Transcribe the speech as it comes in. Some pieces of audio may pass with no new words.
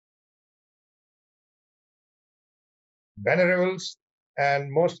venerables,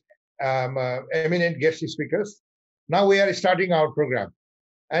 and most eminent guest speakers. Now we are starting our program.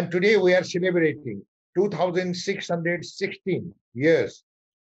 And today we are celebrating 2,616 years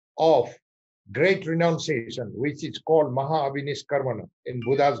of great renunciation, which is called Maha-Abhinishkarmana in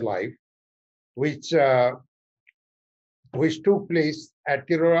Buddha's life, which took place at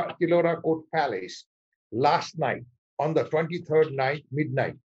Tilora Court Palace last night on the 23rd night,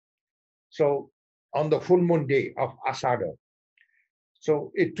 midnight. So on the full moon day of Ashada.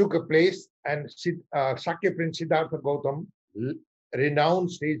 So it took a place, and Shakya Prince Siddhartha Gautam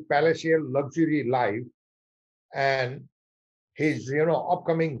renounced his palatial luxury life and his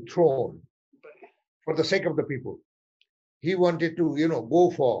upcoming throne for the sake of the people. He wanted to go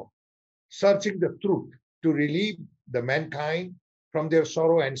for searching the truth to relieve the mankind from their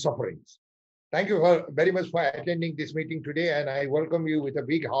sorrow and sufferings. Thank you very much for attending this meeting today, and I welcome you with a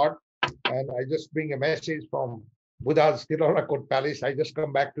big heart. And I just bring a message from Buddha's Tilora Court Palace. I just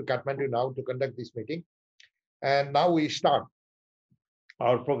come back to Kathmandu now to conduct this meeting. And now we start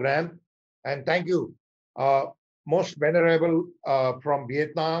our program. And thank you, most venerable from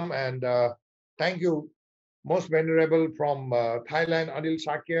Vietnam, and thank you, most venerable from Thailand, Anil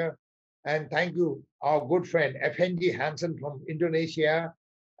Shakya, and thank you, our good friend Effendi Hansen from Indonesia,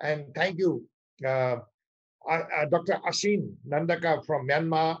 and thank you, Dr. Ashin Nandaka from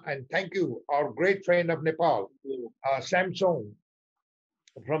Myanmar, and thank you, our great friend of Nepal, Somsong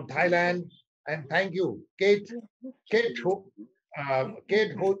from Thailand, and thank you, Kate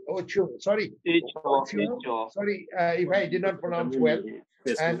Ochu, sorry, if I did not pronounce well,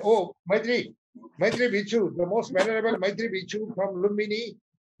 and Maitri Bhikkhu, the most venerable Maitri Bhikkhu from Lumbini.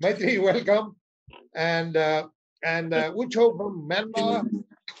 Maitri, welcome, and Ucho from Myanmar,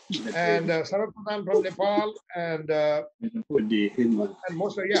 and Sarapatan from Nepal, and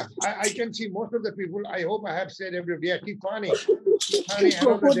most of, I can see most of the people. I hope I have said everybody. Yeah, Tiffany,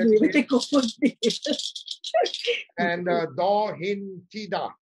 and Do Hin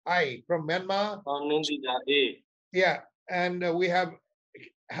Tida I from Myanmar. Yeah, and we have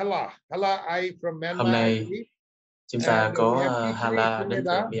Hala I from Myanmar. Chúng ta có Hala đến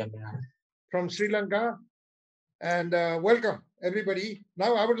từ Myanmar. From Sri Lanka, and welcome everybody.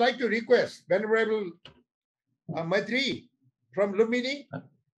 Now I would like to request Venerable Maitri from Lumbini.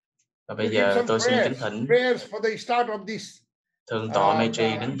 Và bây giờ tôi xin kính thỉnh prayers for the start of this Thượng tọa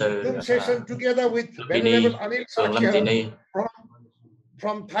Maitri đến từ session together with Venerable Anil Shakya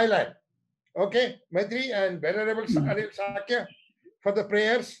from Thailand. Okay, Maitri and Venerable Anil Shakya for the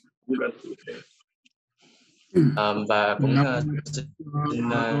prayers. Và cũng xin kính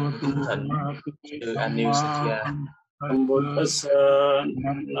thỉnh sư Anil Shakya. Namo tassa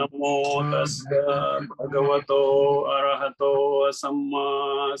bhagavato arahato samma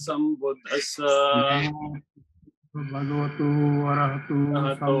sambuddhassa. Bhagavato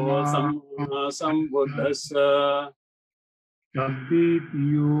arahato samma sambuddhassa.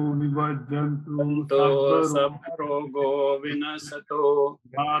 Sabbitiyo vivajjantu sabbarogo vinasato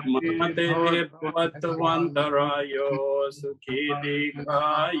mate bhavattvantarayo sukhi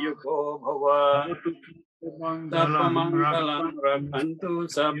dikayuko bhava sabba mangalam rakhantu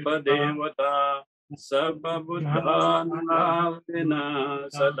sabba devata sabba buddhanavena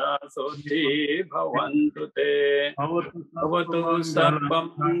sada soti bhavantu te bhavatu sabba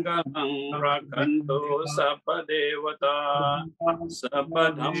mangalam rakhantu sabba devata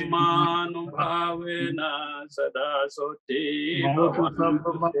sabba dhammanubhavena sada soti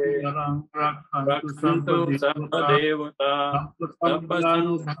bhavantu te rakhantu sabba devata sabba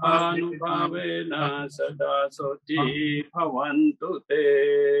sankhanubhavena sada soti bhavantu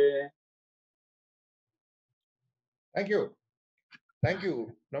te. Thank you.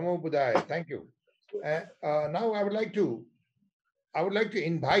 Namo Buddhaya. Thank you. Now I would like to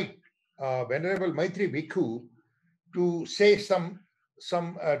invite Venerable Maitri Bhikkhu to say some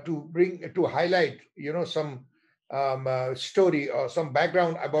to highlight some story or some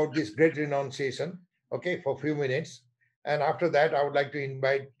background about this great renunciation. Okay, for a few minutes, and after that I would like to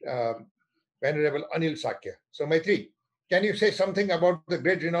invite Venerable Anil Shakya. So Maitri, can you say something about the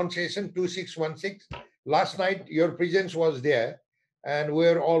great renunciation 2616? Last night, your presence was there, and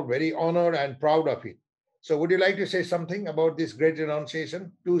we're all very honored and proud of it. So would you like to say something about this great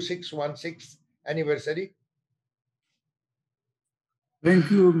renunciation, 2616 anniversary? Thank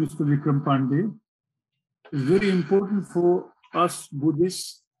you, Mr. Vikram Pandey. It's very important for us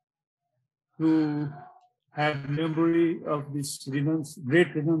Buddhists to have memory of this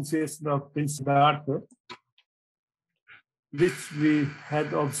great renunciation of Prince Siddhartha, which we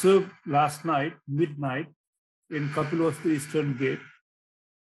had observed last night, midnight, in Kapilavastu Eastern Gate.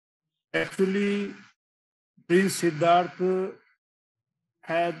 Actually, Prince Siddhartha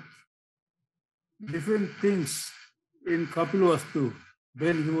had different things in Kapilavastu.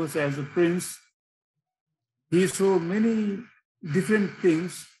 When he was as a prince, he saw many different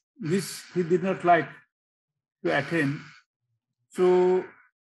things which he did not like to attain. So,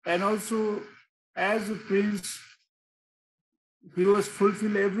 and also as a prince, he was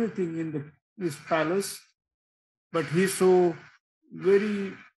fulfill everything in his palace, but he saw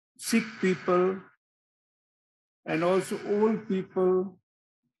very sick people and also old people,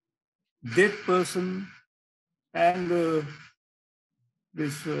 dead person, and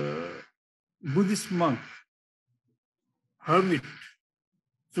this Buddhist monk, hermit.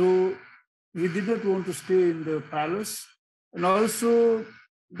 So he did not want to stay in the palace. And also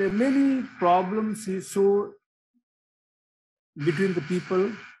there are many problems he saw between the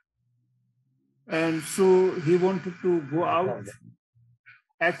people. And so he wanted to go out.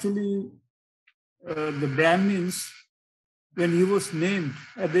 Actually, the Brahmins, when he was named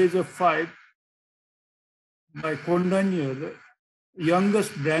at the age of 5 by Kondanya, the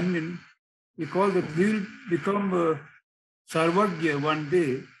youngest Brahmin, he called that he will become a Sarvagya one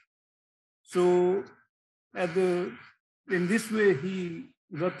day. So in this way, he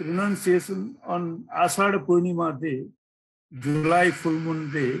got renunciation on Ashada Purnima day, July full moon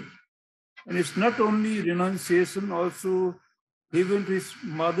day. And it's not only renunciation, also he went to his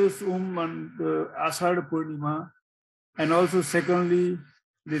mother's womb on Ashada Purnima. And also secondly,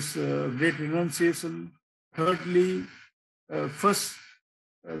 this great renunciation. Thirdly, first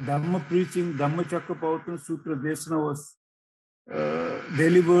Dhamma preaching, Dhammacakkappavattana Sutra Desana was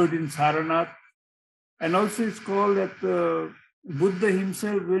delivered in Saranath. And also it's called that Buddha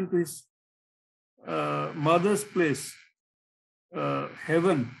himself went to his mother's place,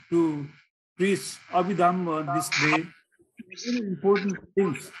 heaven, to preach Abhidhamma on this day. Very important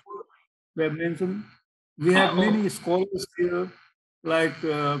things were mentioned. We have many scholars here, like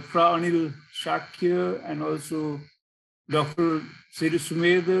Phra Anil Shakya and also Dr. Siri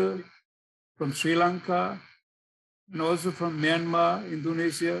Sumedha from Sri Lanka and also from Myanmar,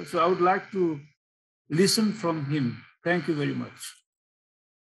 Indonesia. So I would like to listen from him. Thank you very much.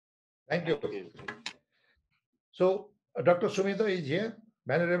 Thank you. So Dr. Sumedha is here.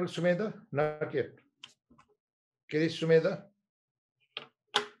 Venerable Sumedha? Not yet. Kirish Sumedha?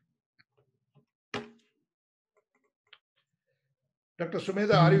 Dr.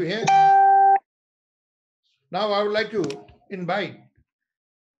 Sumedha, are you here? Now I would like to invite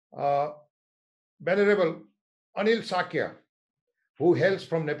Venerable Anil Shakya, who hails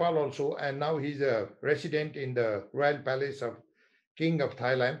from Nepal also, and now he's a resident in the Royal Palace of King of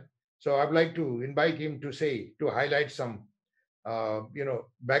Thailand. So I'd like to invite him to highlight some,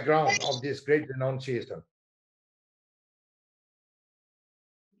 background of this great renunciation.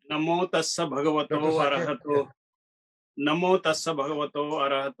 Namo tassa bhagavato arahato. Namo tassa bhagavato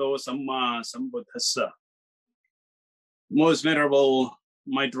arahato samma sambuddhassa. Most Venerable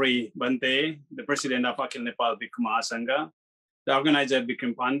Maitri Bante, the President of Akhil Nepal Bhikkhu Mahasangha, the organizer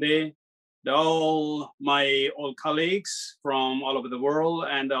Bhikkhu Pande, all my old colleagues from all over the world,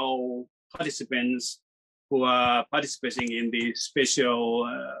 and all participants who are participating in the special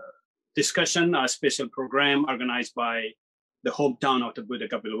discussion, a special program organized by the hometown of the Buddha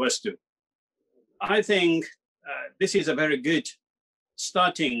Kapilavastu. I think this is a very good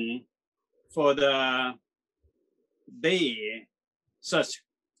starting for the day such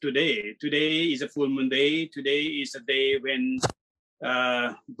today. Today is a full moon day. Today is a day when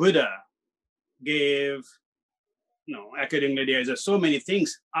Buddha gave, accordingly there is so many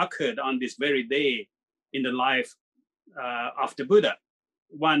things occurred on this very day in the life of the Buddha.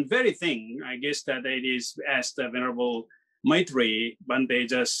 One very thing, I guess that it is, as the Venerable Maitri Bante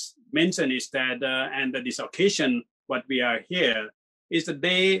just mentioned, is that, and this occasion, what we are here, is the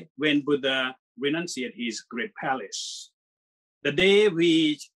day when Buddha renunciated his great palace. The day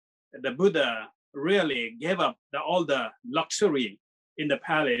which the Buddha really gave up all the luxury in the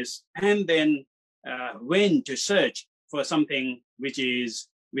palace and then went to search for something which is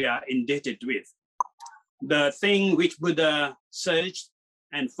we are indebted with. The thing which Buddha searched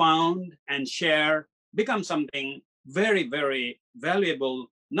and found and shared becomes something very, very valuable,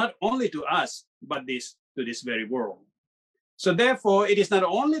 not only to us, but to this very world. So therefore, it is not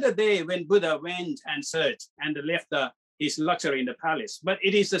only the day when Buddha went and searched and left his luxury in the palace, but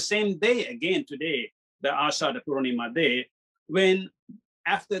it is the same day again today, the Ashada Purnima day, when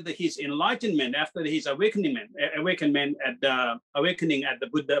after his enlightenment, after his awakening at the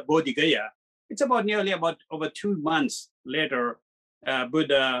Buddha Bodhigaya, it's nearly over 2 months later,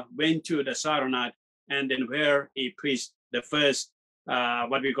 Buddha went to the Saranath, and then where he preached the first,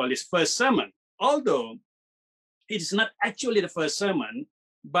 what we call his first sermon. Although it is not actually the first sermon,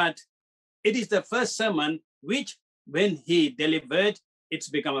 but it is the first sermon which, when he delivered, it's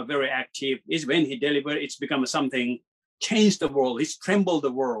become a very active. Is when he delivered, it's become something, changed the world. It's trembled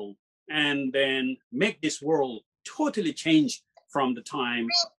the world, and then make this world totally change from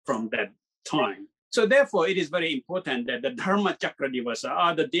that time. So therefore, it is very important that the Dharma Chakra Divasa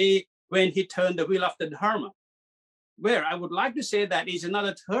are the day when he turned the wheel of the Dharma. Where I would like to say that is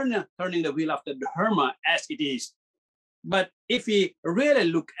another turning the wheel of the Dharma as it is. But if we really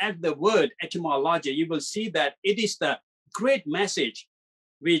look at the word etymology, you will see that it is the great message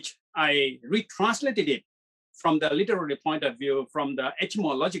which I retranslated it from the literary point of view, from the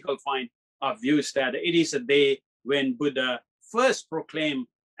etymological point of view, is that it is a day when Buddha first proclaimed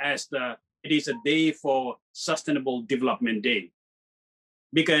as it is a day for sustainable development day.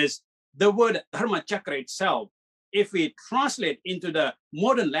 Because the word Dharma Chakra itself, if we translate into the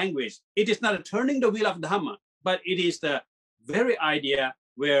modern language, it is not a turning the wheel of Dharma, but it is the very idea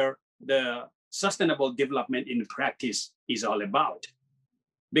where the sustainable development in practice is all about.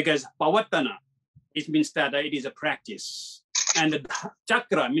 Because Pavattana, it means that it is a practice. And the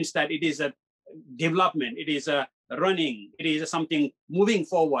chakra means that it is a development, it is a running, it is something moving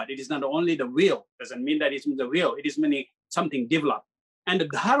forward. It is not only the wheel, doesn't mean that it's the wheel, it is meaning something developed. And the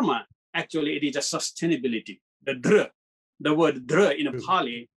Dharma, actually, it is a sustainability. The dra, the word dra in a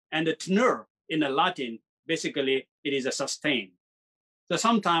Pali, and the tnur in a Latin, basically, it is a sustain. So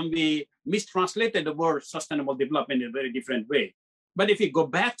sometimes we mistranslated the word sustainable development in a very different way. But if you go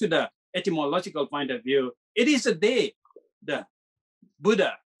back to the etymological point of view, it is a day the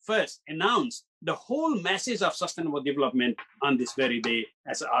Buddha first announced the whole message of sustainable development on this very day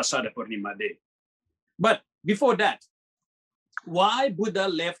as Ashada Purnima day. But before that, why Buddha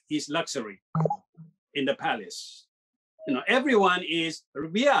left his luxury in the palace? Everyone is,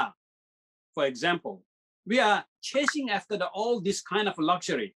 for example, we are chasing after all this kind of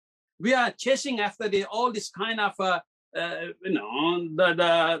luxury. We are chasing after all this kind of the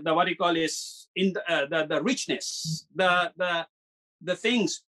what you call is in the richness, the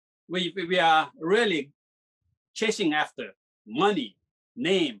things we are really chasing after: money,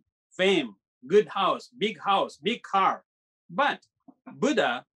 name, fame, good house, big car. But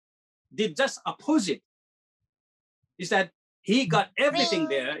Buddha did just opposite. Is that he got everything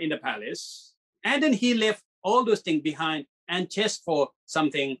there in the palace, and then he left all those things behind and chased for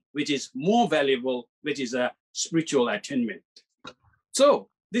something which is more valuable, which is a spiritual attainment. So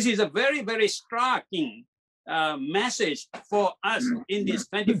this is a very, very striking message for us in this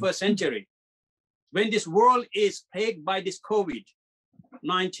 21st century, when this world is plagued by this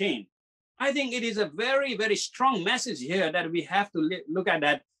COVID-19. I think it is a very, very strong message here that we have to look at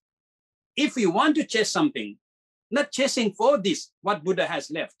that. If we want to chase something, not chasing for this, what Buddha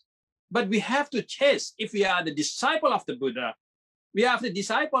has left, but we have to chase, if we are the disciple of the Buddha, we are the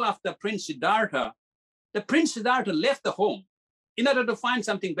disciple of the Prince Siddhartha. The Prince Siddhartha left the home in order to find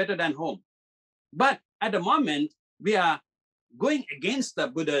something better than home. But at the moment, we are going against the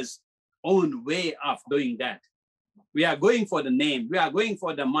Buddha's own way of doing that. We are going for the name, we are going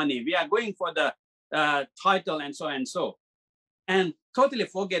for the money, we are going for the title and so and so. And totally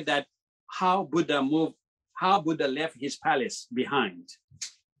forget that how Buddha moved, how Buddha left his palace behind.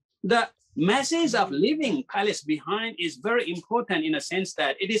 The message of leaving palace behind is very important in a sense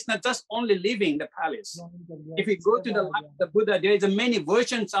that it is not just only leaving the palace. If we go to the life of the Buddha, there is many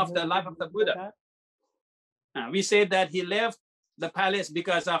versions of the life of the Buddha. We say that he left the palace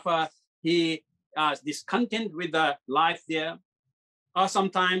because of he discontent with the life there. Or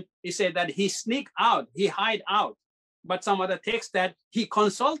sometimes he said that he sneak out, he hide out. But some other text that he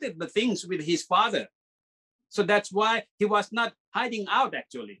consulted the things with his father. So that's why he was not hiding out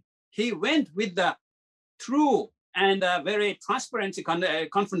actually. He went with the true and very transparent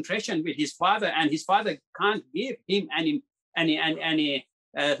confrontation with his father, and his father can't give him any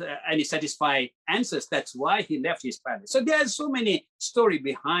satisfying answers. That's why he left his palace. So there's so many story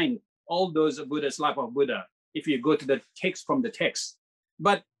behind all those Buddha's life of Buddha, if you go to the text from the text.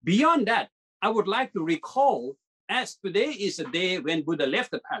 But beyond that, I would like to recall, as today is a day when Buddha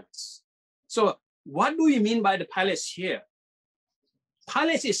left the palace. So what do you mean by the palace here?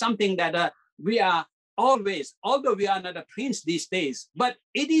 Palace is something that we are always, although we are not a prince these days, but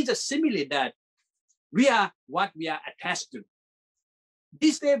it is a simile that we are what we are attached to.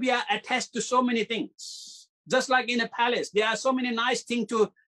 This day we are attached to so many things. Just like in a palace, there are so many nice things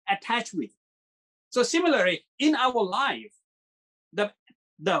to attach with. So similarly, in our life,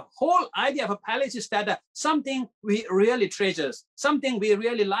 the whole idea of a palace is that something we really treasure, something we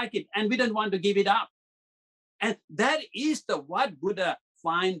really like it, and we don't want to give it up. And that is what Buddha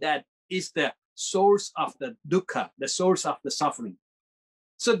find that is the source of the dukkha, the source of the suffering.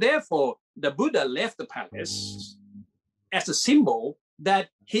 So therefore, the Buddha left the palace as a symbol that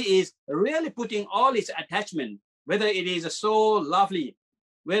he is really putting all his attachment, whether it is so lovely,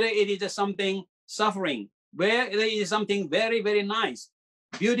 whether it is something suffering, whether it is something very, very nice,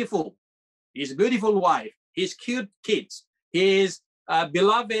 beautiful, his beautiful wife, his cute kids, his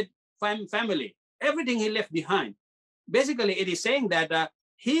beloved family, everything he left behind. Basically, it is saying that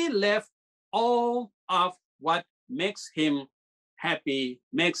he left all of what makes him happy,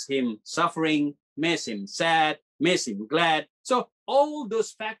 makes him suffering, makes him sad, makes him glad. So all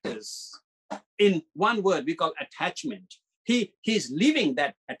those factors, in one word, we call attachment. He's leaving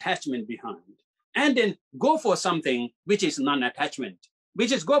that attachment behind, and then go for something which is non-attachment,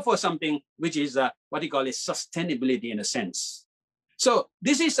 which is go for something which is what you call is sustainability in a sense. So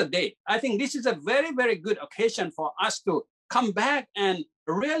this is a day. I think this is a very, very good occasion for us to come back and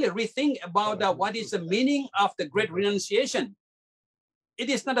really rethink about what is the meaning of the great renunciation. It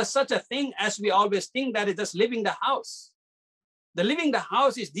is not such a thing as we always think that it's just leaving the house. The leaving the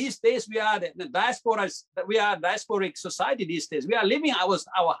house is these days we are the diaspora. We are a diasporic society these days. We are leaving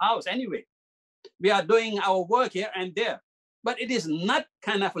our house anyway. We are doing our work here and there, but it is not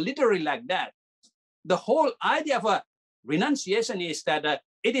kind of literally like that. The whole idea of a renunciation is that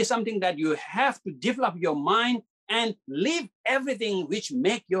it is something that you have to develop your mind and leave everything which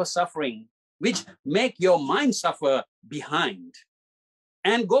make your suffering, which make your mind suffer behind,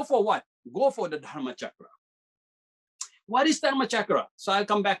 and go for what? Go for the Dharma Chakra. What is Dharma Chakra? So I'll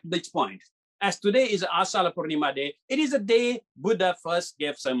come back to this point. As today is Asala Purnima day, it is a day Buddha first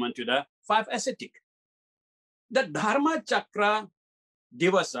gave sermon to the 5 ascetic. The Dharma Chakra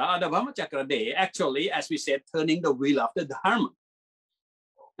Divasa, or the Dharma Chakra day, actually, as we said, turning the wheel of the Dharma.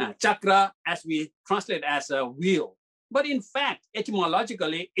 Chakra, as we translate as a wheel. But in fact,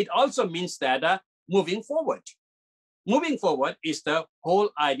 etymologically, it also means that moving forward. Moving forward is the whole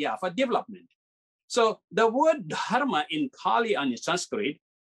idea of a development. So the word dharma in Pali and in Sanskrit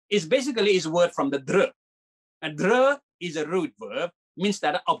is basically a word from the dra. And dra is a root verb, means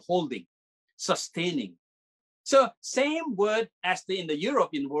that upholding, sustaining. So same word as in the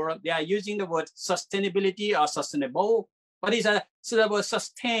European world, they are using the word sustainability or sustainable, but so the word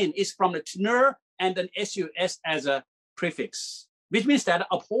sustain is from the tner and then sus as a prefix, which means that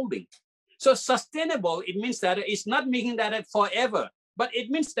upholding. So sustainable, it means that it's not making that forever, but it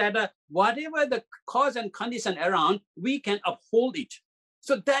means that whatever the cause and condition around, we can uphold it.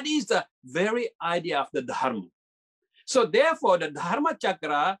 So that is the very idea of the Dharma. So therefore, the Dharma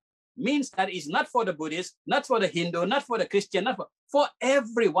Chakra means that it's not for the Buddhist, not for the Hindu, not for the Christian, not for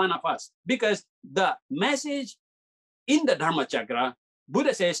every one of us. Because the message in the Dharma Chakra,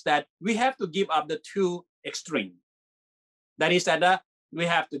 Buddha says that we have to give up the 2 extremes. That is that we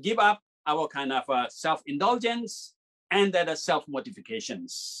have to give up our kind of self-indulgence and that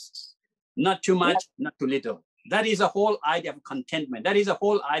self-mortifications. Not too much, not too little. That is a whole idea of contentment. That is a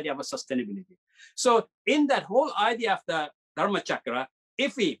whole idea of sustainability. So in that whole idea of the Dharma Chakra,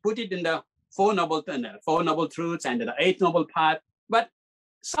 if we put it in the 4 noble truths and the 8 noble path, but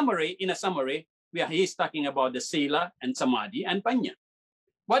in a summary, he's talking about the Sila and Samadhi and Panya.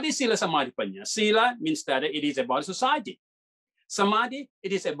 What is Sila, Samadhi, Panya? Sila means that it is about society. Samadhi,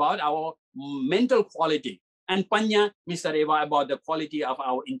 it is about our mental quality. And Panya means that about the quality of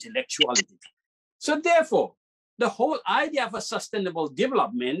our intellectuality. So therefore, the whole idea of a sustainable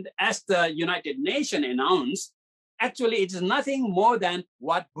development, as the United Nations announced, actually it is nothing more than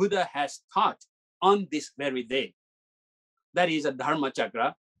what Buddha has taught on this very day. That is a Dharma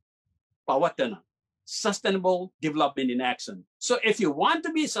Chakra, Pavattana, sustainable development in action. So if you want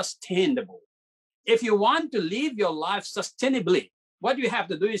to be sustainable, if you want to live your life sustainably, what you have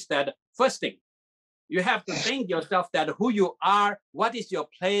to do is that first thing, you have to think yourself that who you are, what is your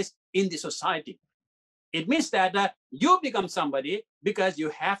place in the society. It means that you become somebody because you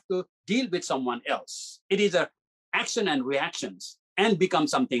have to deal with someone else. It is a action and reactions and become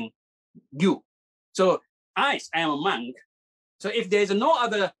something you. So I am a monk. So if there is no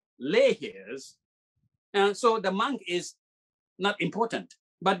other lay here, so the monk is not important.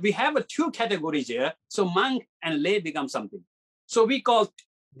 But we have 2 categories here. So monk and lay become something. So we call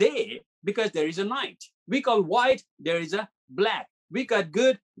day because there is a night. We call white, there is a black. We call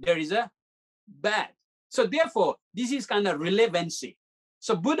good, there is a bad. So therefore, this is kind of relevancy.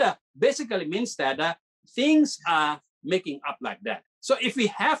 So Buddha basically means that things are making up like that. So if we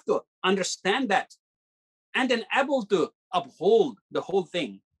have to understand that and then able to uphold the whole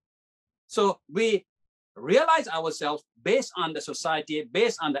thing, so we realize ourselves based on the society,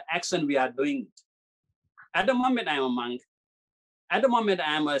 based on the action we are doing. At the moment, I am a monk. at the moment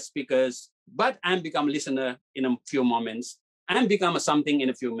I'm a speaker, but I'm become a listener in a few moments. I'm become something in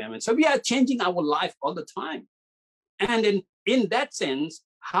a few moments. So we are changing our life all the time. And in that sense,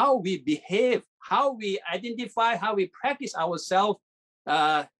 how we behave, how we identify, how we practice ourselves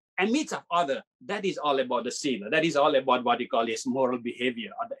amidst of other, that is all about the sila. That is all about what we call is moral behavior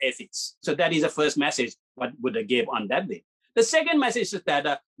or the ethics. So that is the first message what Buddha gave on that day. The second message is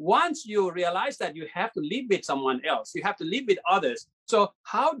that once you realize that you have to live with someone else, you have to live with others. So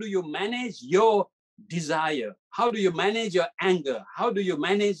how do you manage your desire? How do you manage your anger? How do you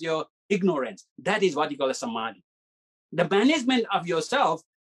manage your ignorance? That is what you call a samadhi. The management of yourself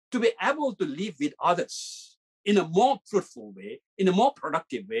to be able to live with others in a more fruitful way, in a more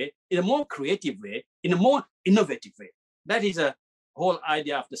productive way, in a more creative way, in a more innovative way. That is a whole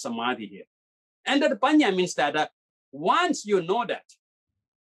idea of the samadhi here. And the panya means that once you know that,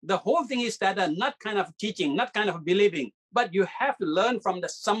 the whole thing is that not kind of teaching, not kind of believing, but you have to learn from the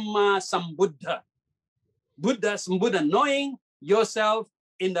Samma Sambuddha. Buddha, knowing yourself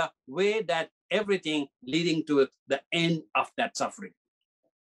in the way that everything leading to the end of that suffering.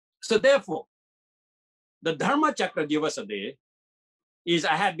 So therefore, the Dharma Chakra Divasa Day is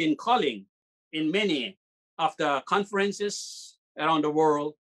I have been calling in many of the conferences around the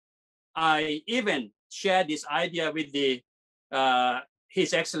world. I even shared this idea with the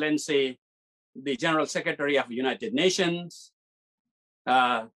His Excellency, the General Secretary of the United Nations,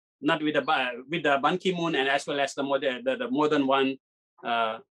 not with the Ban Ki-moon and as well as the modern one,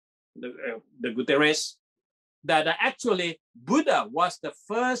 the Guterres, that actually Buddha was the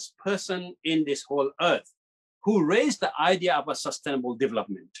first person in this whole earth who raised the idea of a sustainable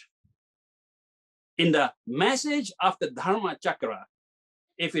development. In the message of the Dharma Chakra,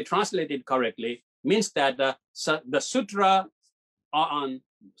 if we translate it correctly, means that the sutra are on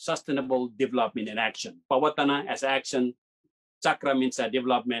sustainable development and action. Pavattana as action, chakra means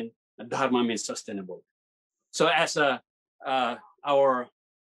development, dharma means sustainable. So as our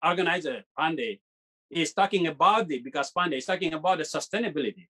organizer, Pandey, is talking about it, because Pandey is talking about the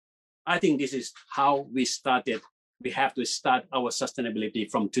sustainability. I think this is how we started. We have to start our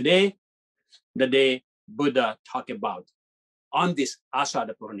sustainability from today, the day Buddha talked about on this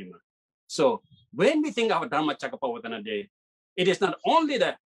Ashada Purnima. So when we think of Dharma Chakapavattana Day, it is not only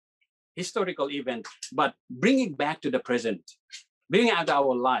the historical event, but bringing back to the present, bringing out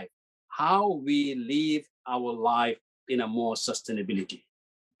our life, how we live our life in a more sustainability.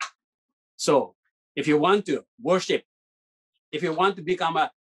 So if you want to worship, if you want to become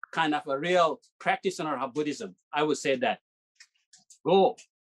a kind of a real practitioner of Buddhism, I would say that go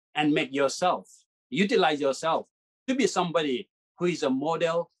and make yourself, utilize yourself to be somebody who is a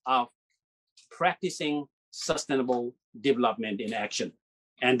model of practicing sustainable development in action.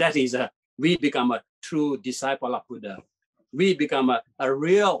 And that is we become a true disciple of Buddha. We become a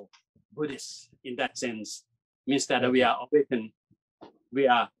real Buddhist in that sense. Means that we are awakened. We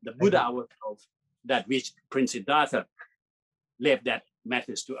are the Buddha ourselves, that which Prince Siddhartha left that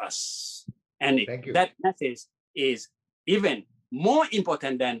message to us. And that message is even more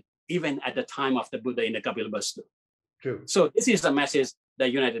important than even at the time of the Buddha in the Kapilavastu. True. So this is a message the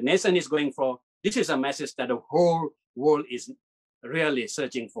United Nations is going for. This is a message that the whole world is really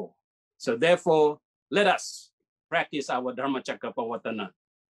searching for. So therefore, let us practice our Dharma Chakapavattana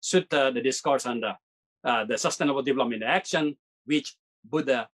Sutta, the discourse on the sustainable development action, which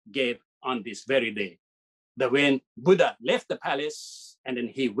Buddha gave on this very day. That when Buddha left the palace, and then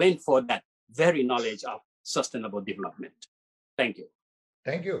he went for that very knowledge of sustainable development. Thank you.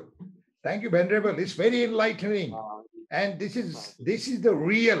 Thank you. Thank you, Venerable. It's very enlightening. And this is the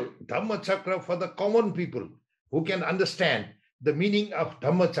real Dhamma Chakra for the common people who can understand the meaning of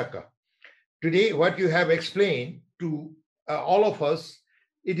Dhamma Chakra. Today, what you have explained to all of us,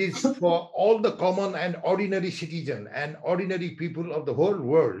 it is for all the common and ordinary citizen and ordinary people of the whole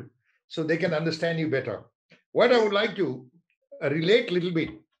world, so they can understand you better. What I would like to relate a little bit,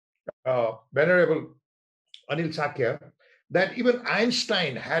 Venerable Anil Shakya, that even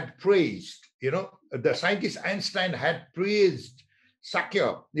Einstein had praised, the scientist Einstein had praised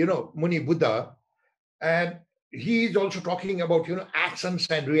Shakya, Muni Buddha, and he is also talking about, actions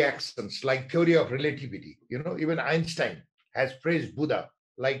and reactions, like theory of relativity. Even Einstein has praised Buddha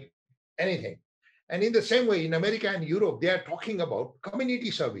like anything. And in the same way, in America and Europe, they are talking about community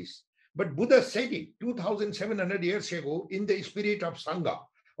service. But Buddha said it 2,700 years ago in the spirit of Sangha.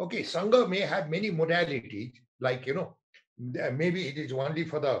 Okay, Sangha may have many modalities, like, maybe it is only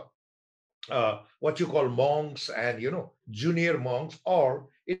for the, what you call monks and, junior monks, or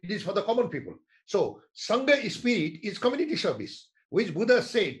it is for the common people. So Sangha spirit is community service, which Buddha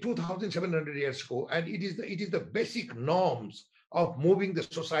said 2,700 years ago, and it is the basic norms of moving the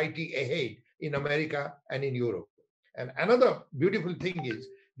society ahead in America and in Europe. And another beautiful thing is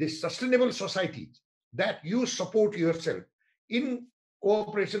this sustainable societies that you support yourself in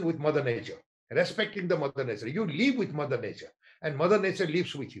cooperation with Mother Nature, respecting the Mother Nature. You live with Mother Nature and Mother Nature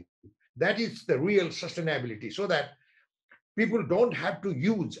lives with you. That is the real sustainability, so that people don't have to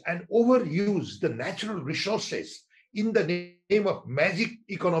use and overuse the natural resources in the name of magic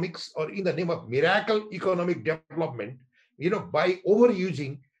economics or in the name of miracle economic development, by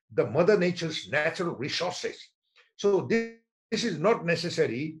overusing the Mother Nature's natural resources. So this is not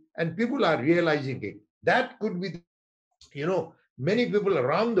necessary, and people are realizing it. That could be, many people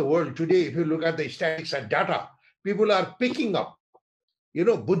around the world today, if you look at the statistics and data, people are picking up,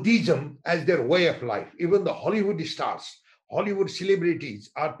 Buddhism as their way of life. Even the Hollywood stars, Hollywood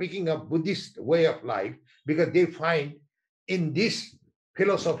celebrities are picking up Buddhist way of life because they find in this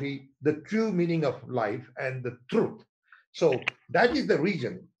philosophy the true meaning of life and the truth. So that is the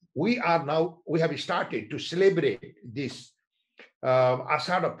reason we have started to celebrate this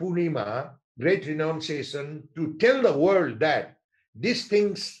Ashada Purnima, great renunciation, to tell the world that these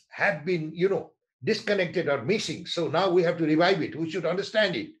things have been, disconnected or missing. So now we have to revive it. We should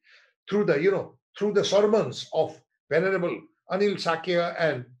understand it through the sermons of Venerable Anil Shakya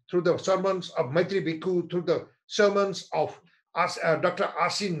and through the sermons of Maitri Bhikkhu, through the sermons of Dr.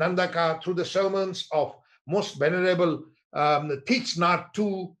 Ashin Nandaka, through the sermons of most Venerable Thich, Nhat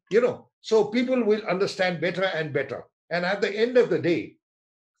too, so people will understand better and better. And at the end of the day,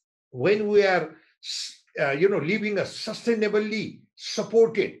 when we are, living a sustainably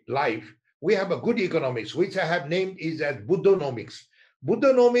supported life, we have a good economics, which I have named is as Buddhonomics.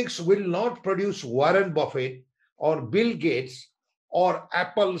 Buddhonomics will not produce Warren Buffett or Bill Gates or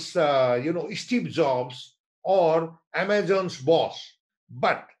Apple's, Steve Jobs or Amazon's boss.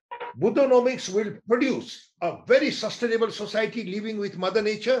 But Buddhonomics will produce a very sustainable society living with Mother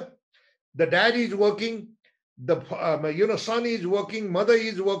Nature. The dad is working, the son is working, mother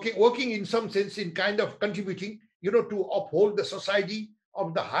is working in some sense in kind of contributing, to uphold the society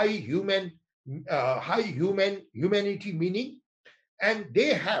of the high humanity meaning, and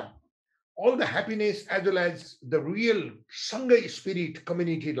they have all the happiness as well as the real Sangha spirit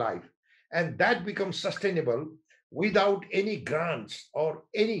community life, and that becomes sustainable without any grants or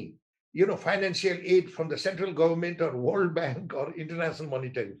any financial aid from the central government or World Bank or International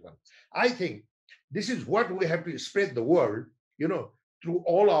Monetary Fund. I think this is what we have to spread the world, through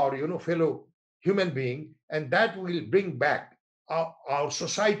all our fellow human beings, and that will bring back our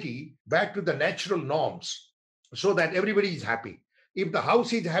society back to the natural norms, so that everybody is happy. If the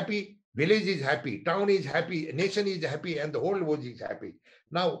house is happy, village is happy, town is happy, nation is happy, and the whole world is happy.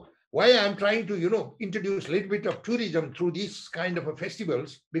 Now, why I'm trying to introduce a little bit of tourism through these kind of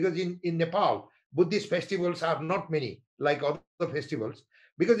festivals, because in Nepal, Buddhist festivals are not many like other festivals,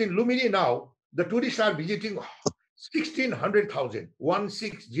 because in Lumbini now, the tourists are visiting 1,600,000,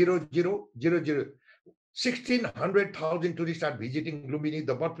 1,600,000 tourists are visiting Lumbini,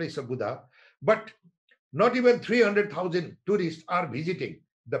 the birthplace of Buddha, but not even 300,000 tourists are visiting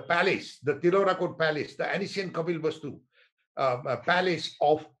the palace, the Tilorakot Palace, the ancient Kapil Vastu palace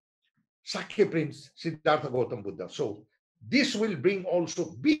of Sakya Prince Siddhartha Gautam Buddha. So this will bring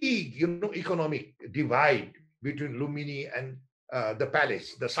also big, economic divide between Lumbini and the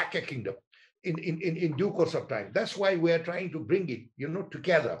palace, the Sakya kingdom, in due course of time. That's why we are trying to bring it,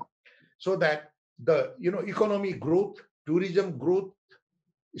 together, so that the, economic growth, tourism growth,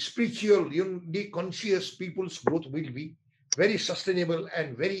 spiritual, the conscious people's growth will be very sustainable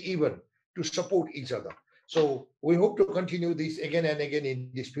and very even to support each other. So we hope to continue this again and again in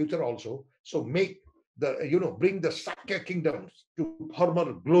this future also. So make the, bring the Sakya kingdoms to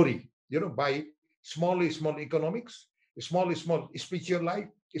former glory, by small economics, small spiritual life,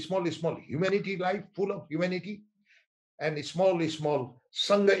 small humanity life, full of humanity, and small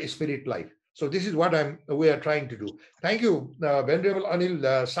Sangha spirit life. So this is what we are trying to do. Thank you, Venerable Anil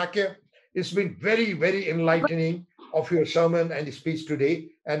Shakya. It's been very, very enlightening of your sermon and speech today,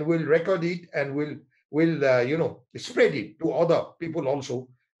 and we'll record it and we'll spread it to other people also,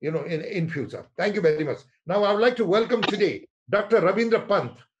 in future. Thank you very much. Now I would like to welcome today Dr. Rabindra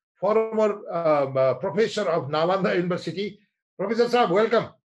Pant, former professor of Nalanda University. Professor Saab,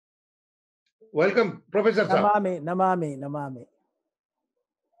 welcome. Welcome, Professor Saab. Namami.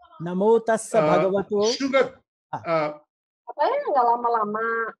 Namo tassa bhagavato. Sugar. Katanya nggak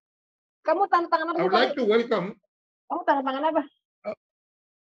lama-lama. Kamu tantangan apa? I would like to welcome. Kamu tantangan apa?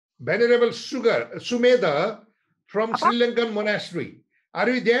 Venerable Sumedha from Sri Lankan monastery. Are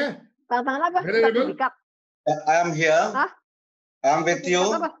you there? Tantangan apa? Venerable? I am here. Hah? I am with you.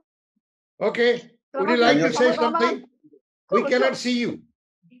 Okay. Would you like to say something? We cannot see you.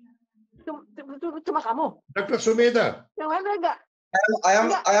 Cuma kamu. Dr. Sumedha. Yang lain enggak. I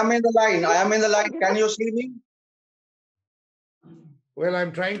am in the line. I am in the line. Can you see me? Well,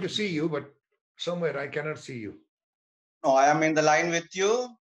 I'm trying to see you, but somewhere I cannot see you. No, I am in the line with you.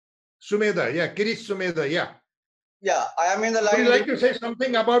 Sumedha, yeah, Kirish Sumedha, yeah. Yeah, I am in the Would line. you like to say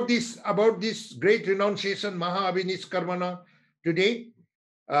something about this great renunciation, Maha Abhiniskarmana today,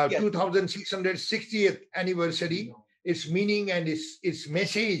 Yes. 2660th anniversary, its meaning and its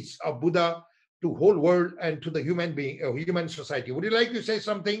message of Buddha to whole world and to the human society. Would you like to say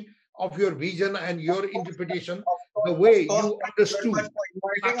something of your vision and your interpretation, the way you understood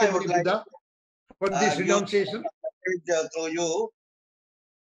Sakyamuni Buddha for this renunciation? Through you.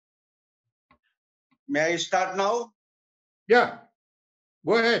 May I start now? Yeah,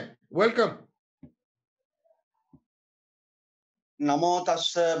 go ahead. Welcome. Namo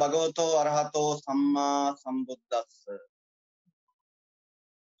tassa bhagavato arahato samma sambuddhassa.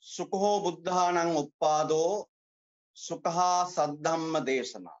 Sukho buddhanang uppado sukha saddhamma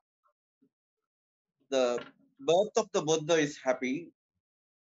desana. The birth of the Buddha is happy.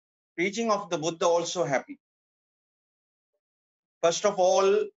 Teaching of the Buddha also happy. First of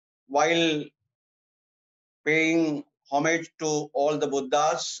all, while paying homage to all the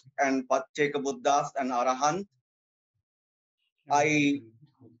Buddhas and Pacceka Buddhas and Arahant, I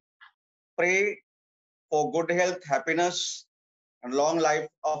pray for good health, happiness, and long life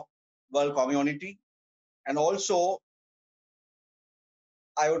of world community. And also,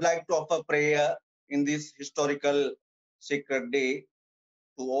 I would like to offer prayer in this historical sacred day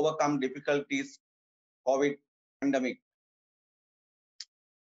to overcome difficulties, COVID pandemic.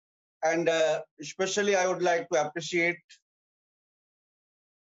 And especially, I would like to appreciate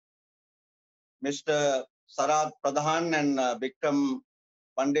Mr. Sarat Pradhan and Bikram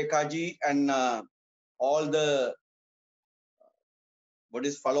Pandekaji and all the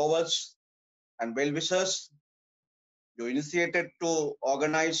Buddhist followers and well-wishers. You initiated to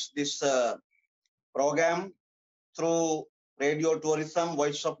organize this program through radio tourism,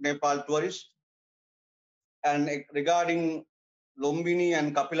 Voice of Nepal Tourist. And regarding Lumbini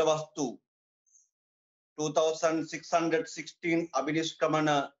and Kapilavastu, 2616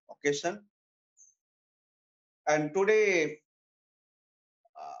 Abhiniskamana occasion. And today,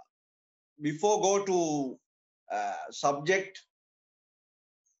 before go to subject,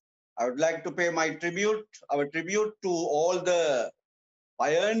 I would like to pay my tribute, our tribute to all the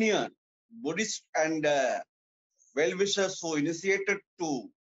pioneer Buddhist and well-wishers who initiated to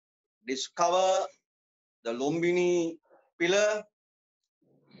discover the Lumbini pillar,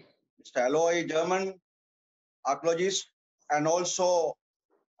 Mr. Aloy, German archaeologist, and also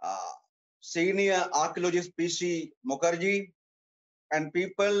senior archaeologist P.C. Mukherjee, and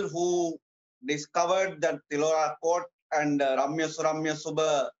people who discovered that Tilora Court and Ramya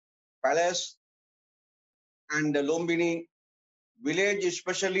Subha Palace and the Lumbini village,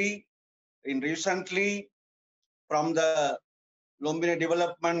 especially in recently from the Lumbini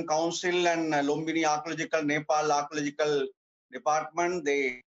Development Council and Lumbini Archaeological Nepal Archaeological Department,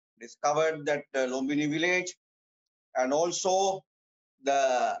 they discovered that Lumbini village, and also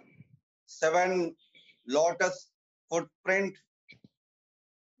the 7 lotus footprint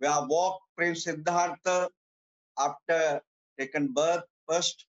where walked Prince Siddhartha after taken birth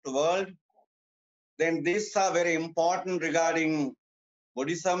first to world. Then these are very important regarding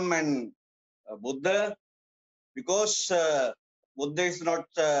Buddhism and Buddha, because Buddha is not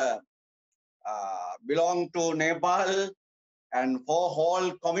belong to Nepal and for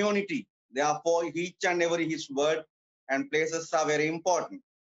whole community. Therefore, each and every his word and places are very important.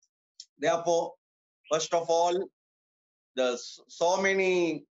 Therefore, first of all, there's so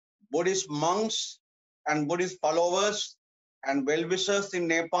many Buddhist monks and Buddhist followers and well-wishers in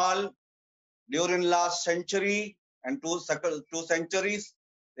Nepal during last century and two centuries.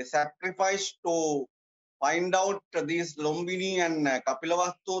 They sacrificed to find out these Lumbini and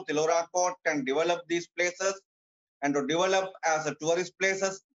Kapilavastu, Tilora Court, and develop these places and to develop as a tourist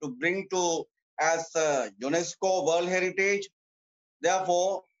places to bring to as UNESCO World Heritage.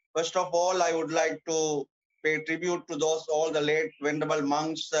 Therefore, first of all, I would like to pay tribute to those all the late venerable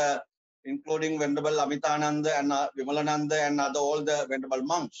monks, including Venerable Amitananda and Vimalananda and all the venerable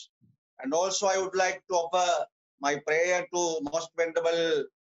monks. And also, I would like to offer my prayer to most venerable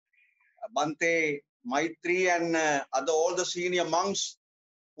Bhante Maitri and all the senior monks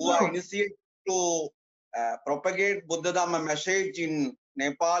who are initiated to propagate Buddha Dhamma message in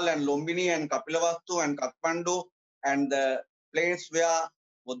Nepal and Lumbini and Kapilavastu and Kathmandu and the place where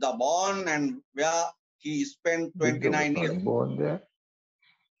Buddha born and where he spent 29 years. Born there.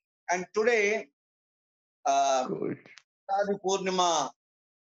 And today, Asadi Purnima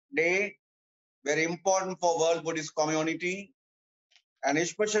day, very important for world Buddhist community, and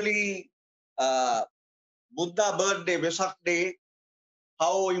especially Buddha birthday, Vesak day,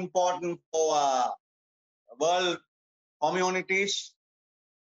 how important for world communities.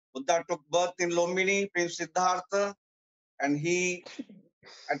 Buddha took birth in Lumbini, Prince Siddhartha, and he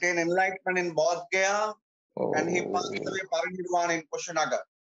attained enlightenment in Bodh Gaya, and he passed away Parinirvana in Kushinagar.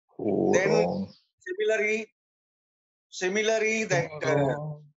 Then similarly that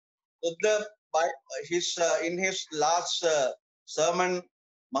Buddha by in his last sermon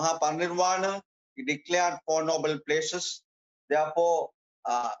Mahaparinirvana, he declared 4 noble places. Therefore,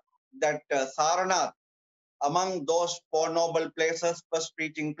 that Saranath among those 4 noble places, first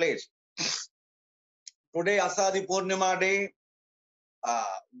preaching place. Today, Asadi Purnima day,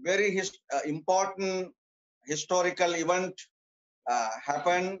 very important historical event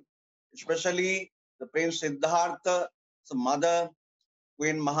happened, especially the Prince Siddhartha's mother,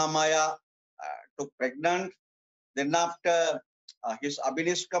 Queen Mahamaya, took pregnant. Then after his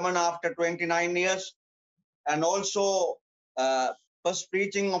Abhiniskaman after 29 years, and also first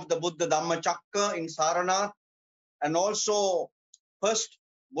preaching of the Buddha Dhammachakra in Saranath, and also first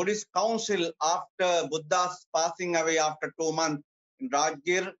Buddhist council after Buddha's passing away after 2 months in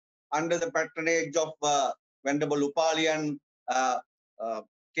Rajgir under the patronage of Venerable Upalian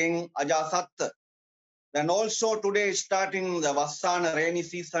King Ajasatta. Then also today starting the Vassana rainy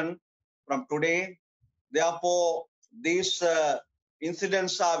season from today. Therefore, these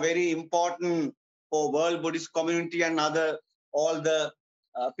incidents are very important for world Buddhist community and all the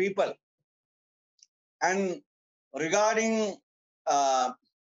people. And regarding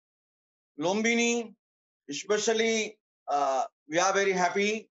Lumbini, especially we are very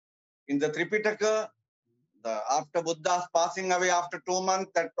happy in the Tripitaka, after Buddha's passing away after 2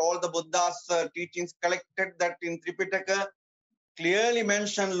 months, that all the Buddha's teachings collected that in Tripitaka clearly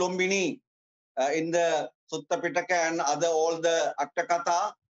mention Lumbini in the Sutta Pitaka and all the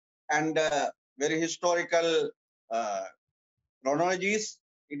Attakatha and very historical chronologies.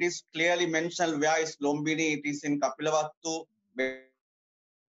 It is clearly mentioned where is Lumbini. It is in Kapilavattu.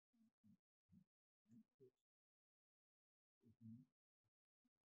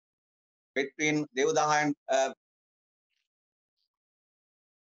 Between Devadaha and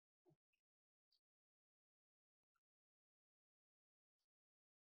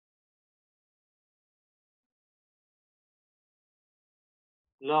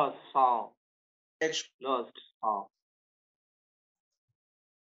lost sound. next Lost sound.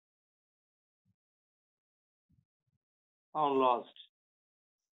 Sound lost.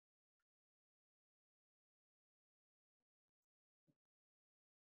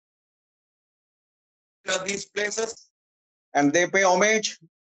 these places and they pay homage.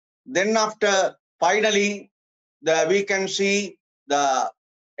 Then after finally we can see the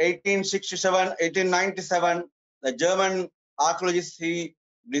 1897, the German archaeologist, he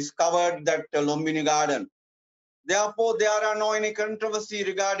discovered that Lumbini garden. Therefore, there are no any controversy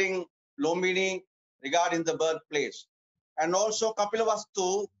regarding Lumbini, regarding the birthplace. And also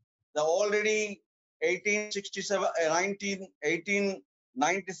Kapilavastu, the already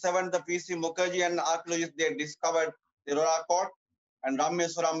 1897, the PC Mukherjee and archaeologists, they discovered Tirora Court and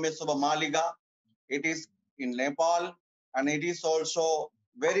Rameswara Maliga. It is in Nepal, and it is also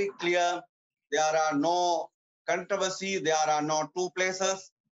very clear there are no controversy, there are no 2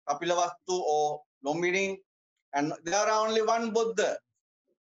 places, Kapilavastu or Lumbini, and there are only one Buddha.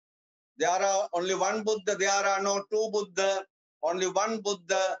 There are only one Buddha, there are no 2 Buddha, only one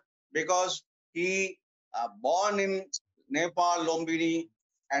Buddha, because he born in Nepal, Lumbini,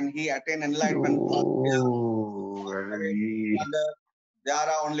 and he attained enlightenment. There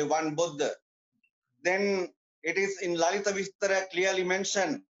are only one Buddha. Then it is in Lalita Vistara clearly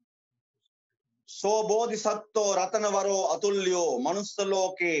mentioned, So bodhisattva ratanavaro atulyo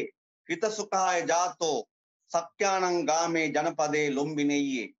manusaloke hitasukhaye jato sakyanang game janapade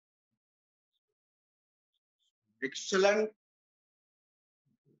lumbineye. Excellent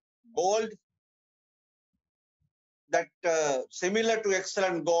gold, that similar to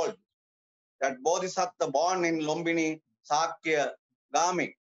excellent gold, that bodhisattva born in Lumbini, Sakya,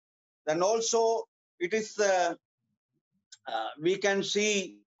 Game. Then also it is, we can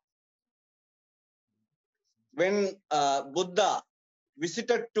see when Buddha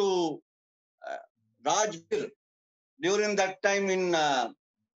visited to Rajgir, during that time in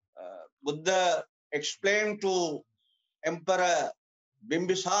Buddha explained to Emperor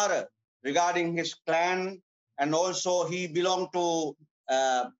Bimbisara regarding his clan, and also he belonged to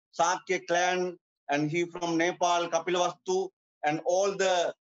Sakya clan, and he from Nepal, Kapilavastu, and all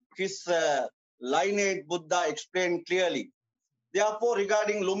his lineage Buddha explained clearly. Therefore,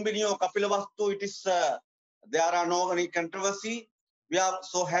 regarding Lumbini or Kapilavastu, it is there are no any controversy. We are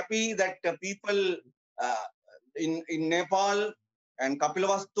so happy that people in Nepal and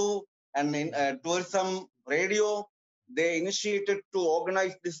Kapilavastu and in tourism radio, they initiated to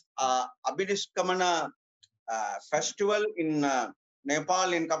organize this Abhidishkamana festival in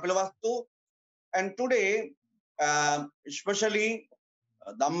Nepal in Kapilavastu. And today, especially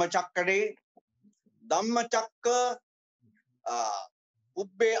Dhammachakka Day, Dhammachakka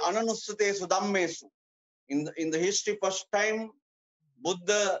Ubbe Ananusutesu Dhammesu. In the history, first time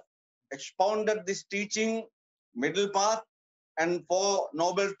Buddha expounded this teaching, middle path, and four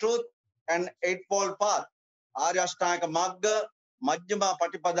noble truth, and eightfold path. Arya Ashtanga Magga, Majjhima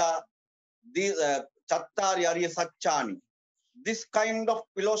Patipada, these Chattari Arya Satchani. This kind of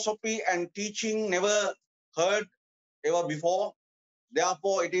philosophy and teaching never heard ever before.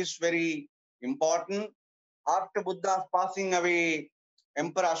 Therefore, it is very important. After Buddha's passing away,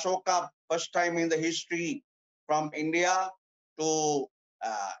 Emperor Ashoka, first time in the history from India to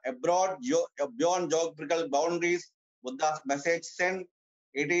abroad, beyond geographical boundaries, Buddha's message sent.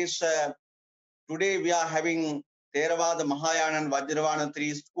 It is today we are having Theravada, Mahayana and Vajravana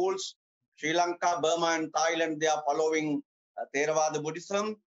three schools. Sri Lanka, Burma and Thailand, they are following Theravada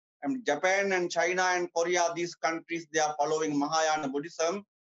Buddhism. And Japan and China and Korea, these countries, they are following Mahayana Buddhism.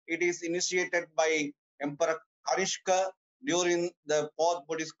 It is initiated by Emperor Kanishka during the Fourth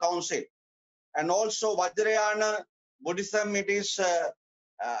Buddhist Council. And also Vajrayana Buddhism, it is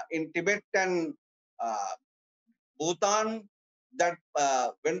in Tibet and Bhutan, that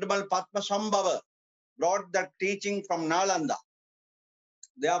Venerable Padmasambhava brought that teaching from Nalanda.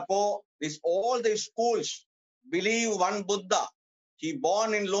 Therefore, all the schools believe one Buddha. He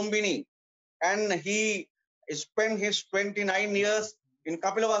born in Lumbini and he spent his 29 years in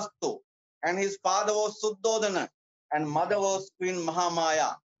Kapilavastu. And his father was Suddhodana and mother was Queen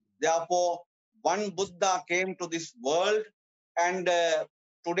Mahamaya. Therefore, one Buddha came to this world. And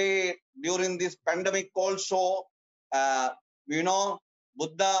today, during this pandemic also,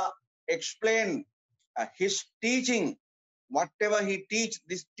 Buddha explained his teaching. Whatever he teach,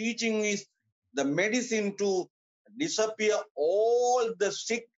 this teaching is the medicine to disappear all the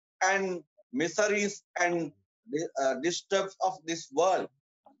sick and miseries and disturbs of this world.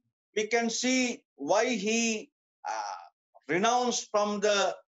 We can see why he renounced from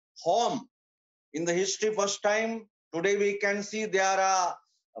the home in the history first time. Today we can see there are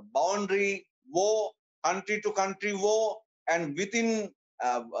a boundary war, country to country war, and within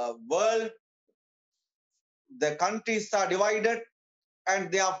world, the countries are divided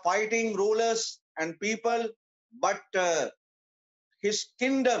and they are fighting rulers and people. But his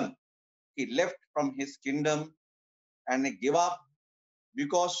kingdom, he left from his kingdom and he gave up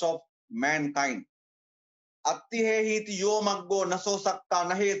because of mankind. Attihehiti yo maggo naso sakka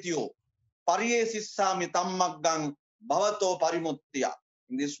nahetiyo pariyesissami tammaggang bhavato parimuttiya.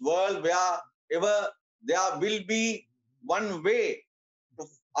 In this world, wherever there will be one way,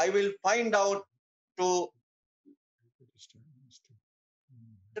 I will find out to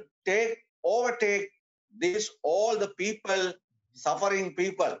overtake this all the people, suffering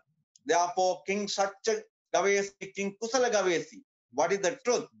people. Therefore, King Sachaphimukh, King Kusala Gavesi, what is the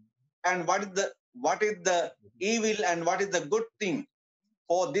truth and what is the evil and what is the good thing?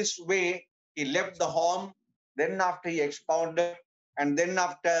 For this way, he left the home. Then after he expounded, and then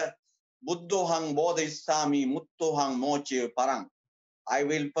after Buddhohang Bodhisami Muttohang Moche Parang. I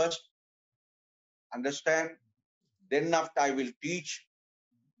will first understand, then after I will teach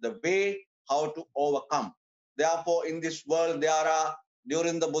the way how to overcome. Therefore, in this world, there are,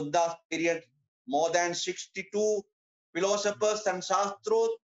 during the Buddha's period, more than 62 philosophers and shastros,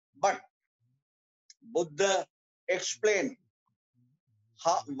 but Buddha explained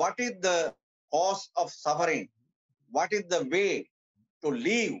what is the cause of suffering, what is the way to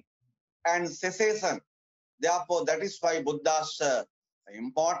live and cessation. Therefore, that is why Buddha's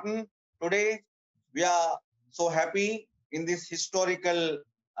important. Today, we are so happy in this historical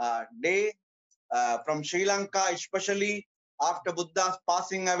day from Sri Lanka, especially after Buddha's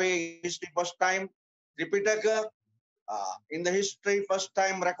passing away, history first time, Tripitaka in the history first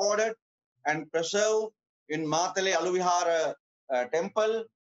time recorded and preserved in Matale Aluvihara temple.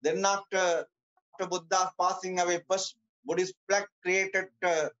 Then after Buddha's passing away, first Buddhist plaque created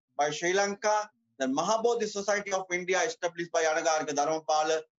by Sri Lanka, the Mahabodhi Society of India established by Anagarika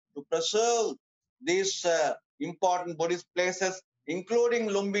Dharmapala to preserve these important Buddhist places, including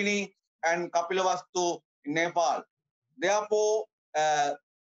Lumbini and Kapilavastu in Nepal. Therefore,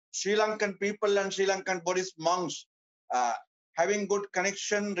 Sri Lankan people and Sri Lankan Buddhist monks having good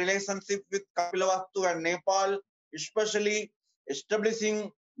connection, relationship with Kapilavastu and Nepal, especially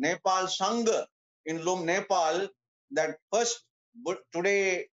establishing Nepal Sangha in Nepal, that first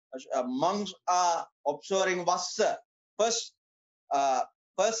today monks are observing Vassa, first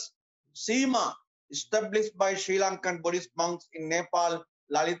Sima established by Sri Lankan Buddhist monks in Nepal,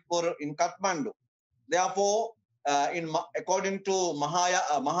 Lalitpur in Kathmandu. Therefore, according to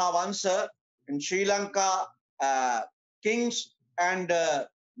Mahavansa, in Sri Lanka, kings and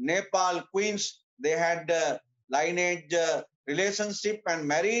Nepal queens, they had lineage relationship and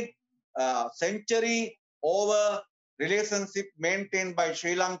married, century over relationship maintained by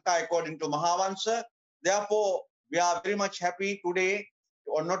Sri Lanka according to Mahavansa. Therefore, we are very much happy today,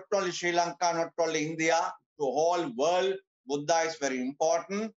 or not only Sri Lanka, not only India, to whole world, Buddha is very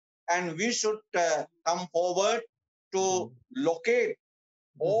important, and we should come forward to locate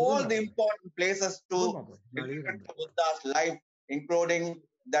all the important places to Buddha's life, including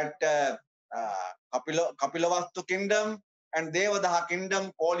that Kapilavastu kingdom and Devadaha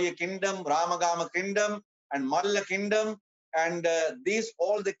kingdom, Kolya kingdom, Ramagama kingdom, and Malla kingdom, and these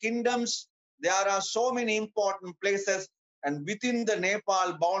all the kingdoms. There are so many important places, and within the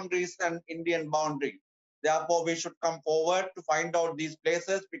Nepal boundaries and Indian boundary. Therefore, we should come forward to find out these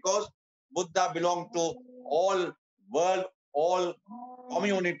places, because Buddha belongs to all world, all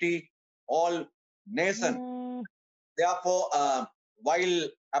community, all nation. Therefore, while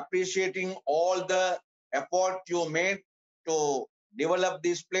appreciating all the effort you made to develop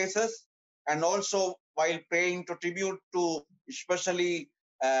these places, and also while paying to tribute to especially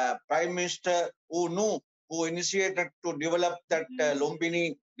Prime Minister who initiated to develop that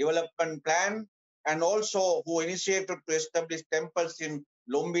Lumbini development plan, and also who initiated to establish temples in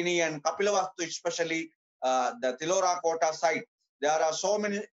Lumbini and Kapilavastu, especially the Tilora Kota site. There are so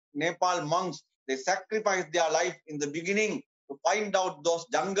many Nepal monks, they sacrificed their life in the beginning to find out those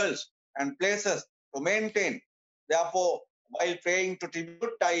jungles and places to maintain. Therefore, while praying to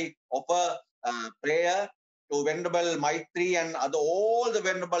tribute, I offer prayer to Venerable Maitri and all the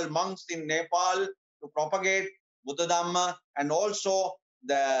Venerable monks in Nepal to propagate Buddha Dhamma, and also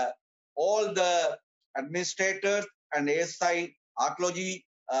all the administrators and ASI archaeology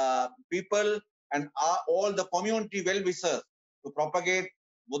people and all the community well-wishers to propagate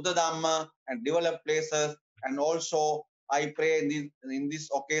Buddha Dhamma and develop places. And also I pray in this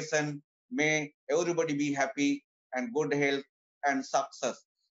occasion, may everybody be happy and good health and success.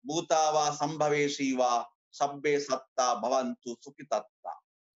 Bhutava sambhave shiva sabbe satta bhavantu sukhitatta.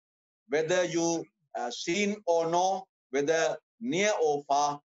 Whether you seen or no, whether near or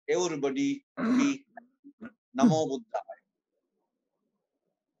far, everybody be Namo Buddha.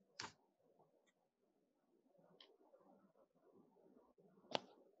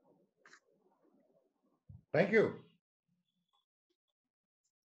 Thank you.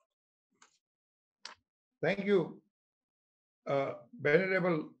 Thank you,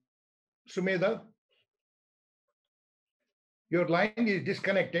 Venerable Sumedha. Your line is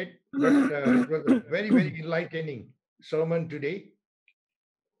disconnected, but it was a very, very enlightening sermon today.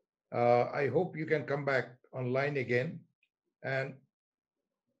 I hope you can come back online again. And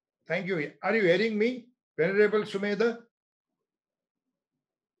thank you. Are you hearing me, Venerable Sumedha?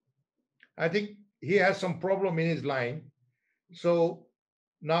 I think he has some problem in his line. So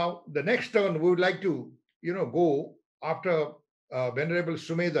now the next turn we would like to, go after Venerable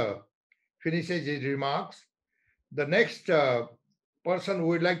Sumedha finishes his remarks. The next person we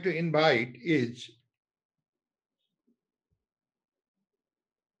would like to invite is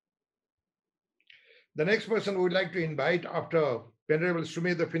after Venerable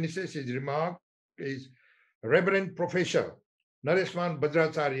Sumedha finishes his remark is Reverend Professor Naresh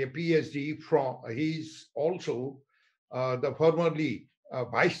Bajracharya, PhD. He's also the formerly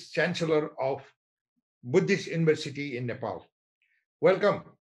Vice-chancellor of Buddhist University in Nepal. Welcome,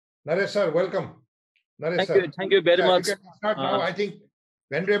 Naresh sir. Welcome, Naresh sir. Thank you very much. You can start now. I think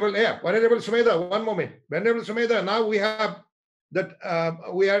Venerable Sumedha. One moment, Venerable Sumedha. Now we have that.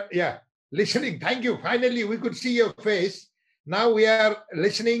 We are listening. Thank you. Finally, we could see your face. Now we are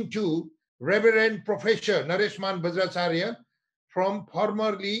listening to Reverend Professor Naresh Bajracharya, from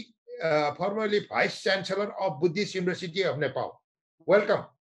formerly Vice-chancellor of Buddhist University of Nepal. Welcome.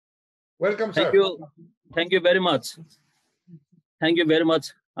 Welcome, sir. Thank you very much. Thank you very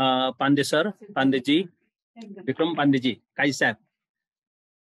much, Pandit sir, Pandit ji, Vikram Pandit ji, Kaisab.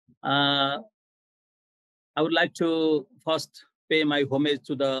 I would like to first pay my homage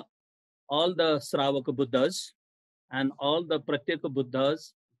to all the Sravaka Buddhas and all the Pratyeka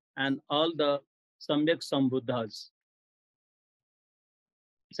Buddhas and all the Samyak Sambuddhas.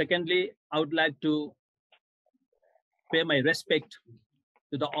 Secondly, I would like to pay my respect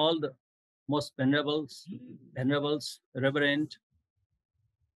to all the most venerables, reverend,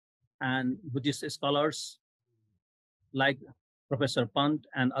 and Buddhist scholars like Professor Pant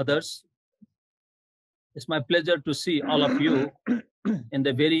and others. It's my pleasure to see all of you in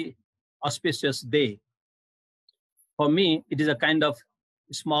the very auspicious day. For me, it is a kind of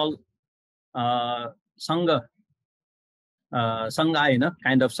small sangha,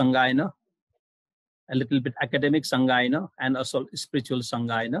 kind of sangha, a little bit academic sangha, and also spiritual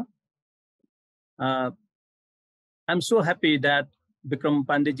sangha. I'm so happy that Bikram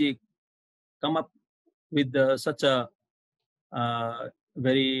Panditji come up with such a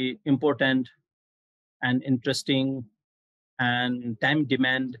very important and interesting and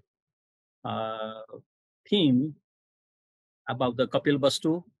time-demand theme about the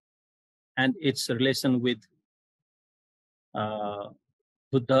Kapilavastu and its relation with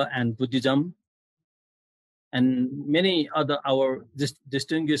Buddha and Buddhism, and many other our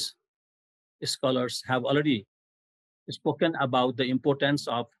distinguished scholars have already spoken about the importance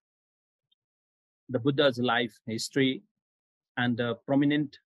of the Buddha's life history and the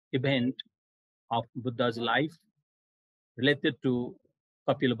prominent event of Buddha's life related to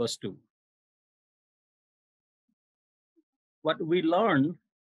Kapilavastu. What we learn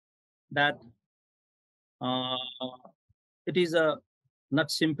that it is not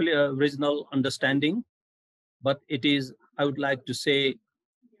simply a regional understanding, but it is, I would like to say,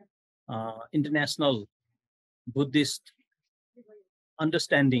 international Buddhist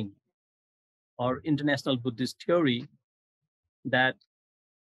understanding or international Buddhist theory that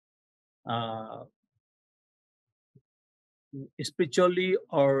spiritually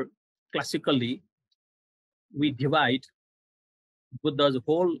or classically we divide Buddha's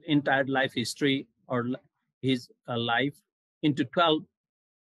whole entire life history or his life into 12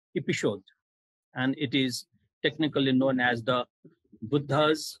 episodes, and it is technically known as the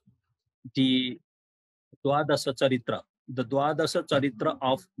Buddha's Dwadasa Charitra. The Dwadasa Charitra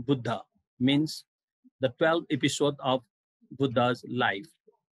of Buddha means the 12 episodes of Buddha's life.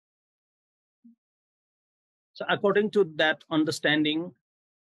 So according to that understanding,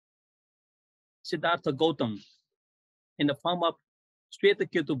 Siddhartha Gautam, in the form of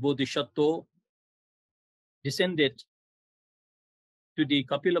Shvetaketu Bodhisattva, descended to the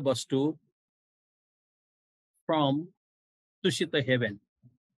Kapilavastu from Tushita heaven.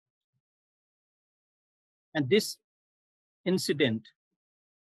 And this incident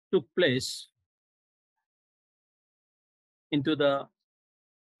took place into the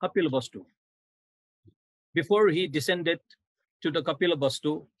Kapilavastu. Before he descended to the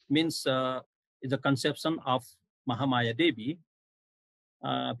Kapilavastu means is the conception of Mahamaya Devi.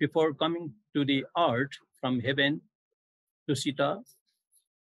 Before coming to the earth from heaven to Sita,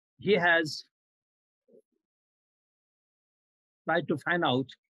 he has tried to find out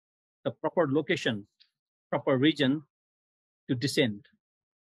the proper location, proper region to descend.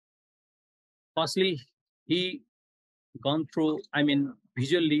 Firstly, he gone through,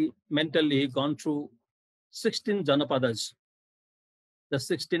 visually, mentally gone through 16 Janapadas, the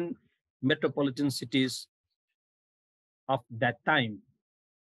 16 metropolitan cities of that time.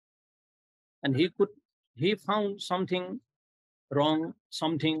 And he found something wrong,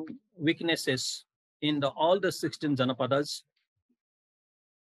 something weaknesses in all the 16 Janapadas.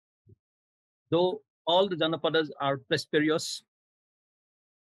 Though all the Janapadas are prosperous,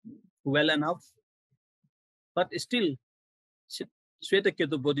 well enough, but still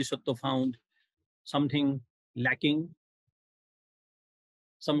Shvetaketu Bodhisattva found something lacking,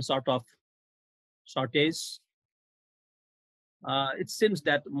 some sort of shortage. It seems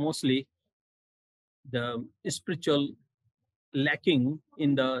that mostly the spiritual lacking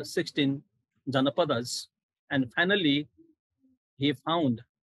in the 16 Janapadas, and finally he found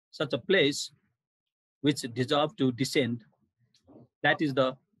such a place which deserved to descend. That is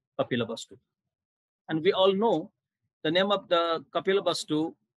the Kapilavastu. And we all know the name of the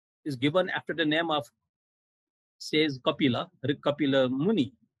Kapilavastu is given after the name of, says Kapila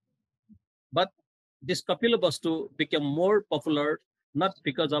Muni. But this Kapilavastu became more popular not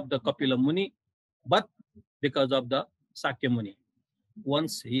because of the Kapila Muni, but because of the Sakya Muni.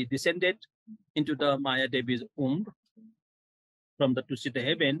 Once he descended into the Maya Devi's womb from the Tushita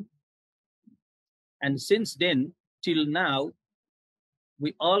heaven, and since then till now,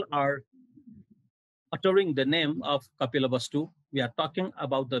 we all are uttering the name of Kapilavastu. We are talking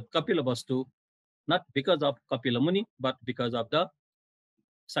about the Kapilavastu not because of Kapila Muni, but because of the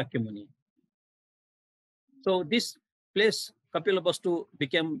Sakya Muni. So this place, Kapilavastu,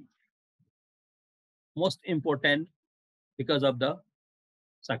 became most important because of the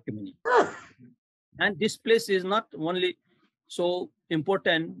Sakya Muni. And this place is not only so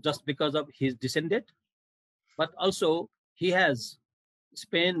important just because of his descendant, but also he has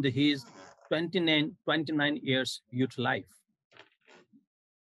spent his 29 years youth life.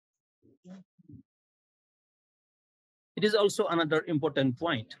 It is also another important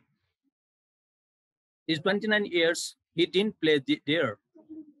point. His 29 years, he didn't play there.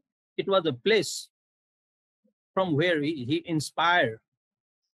 It was a place from where he inspired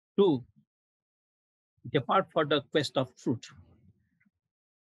to depart for the quest of truth.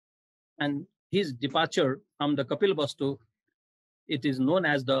 And his departure from the Kapilavastu, it is known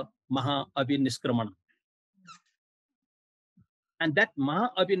as the Maha-Abhiniskramana. And that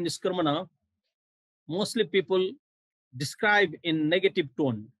Maha-Abhiniskramana, mostly people describe in negative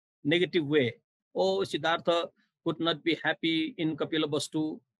tone, negative way. Oh, Siddhartha could not be happy in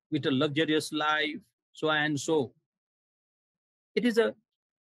Kapilavastu with a luxurious life, so and so. It is a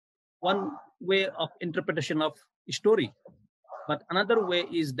one way of interpretation of story. But another way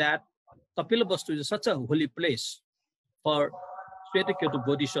is that Kapilavastu is such a holy place for Shwetaketu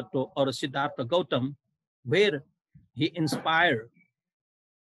Bodhisattva or Siddhartha Gautam, where he inspired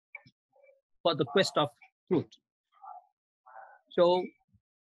for the quest of truth. So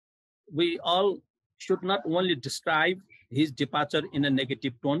we all should not only describe his departure in a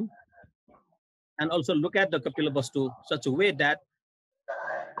negative tone, and also look at the Kapilavastu such a way that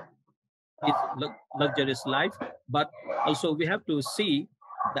it's luxurious life, but also we have to see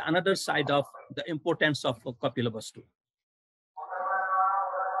the another side of the importance of Kapilavastu.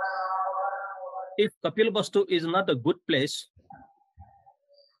 If Kapilavastu is not a good place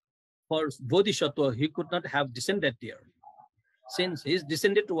for Bodhisattva, he could not have descended there. Since his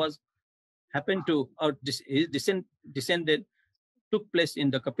descendant was happened to, or his descendant took place in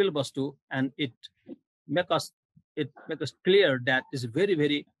the Kapilavastu, and it make us clear that it's a very,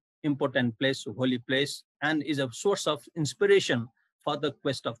 very important place, holy place, and is a source of inspiration for the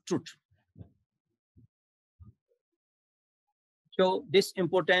quest of truth. So this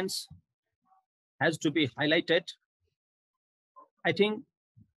importance has to be highlighted. I think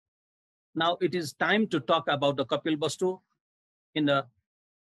now it is time to talk about the Kapilavastu in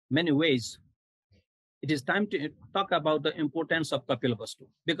many ways. It is time to talk about the importance of Kapilavastu,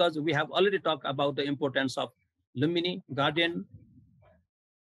 because we have already talked about the importance of Lumbini, Garden,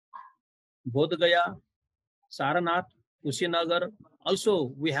 Bodh Gaya, Saranath, Kushinagar.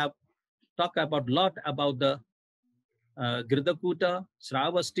 Also, we have talked about a lot about the Girdakuta,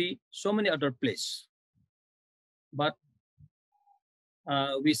 Sravasti, so many other places. But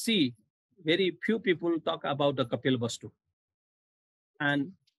we see very few people talk about the Kapilavastu.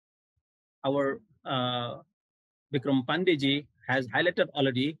 And our Vikram Pandiji has highlighted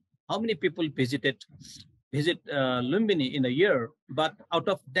already how many people visit Lumbini in a year, but out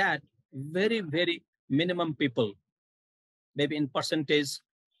of that, very, very minimum people, maybe in percentage,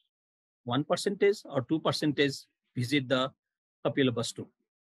 1% or 2% visit the Kapilavastu.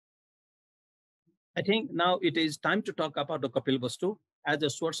 I think now it is time to talk about the Kapilavastu as a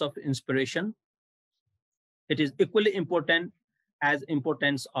source of inspiration. It is equally important as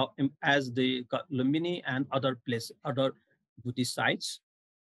the Lumbini and other places, other Buddhist sites.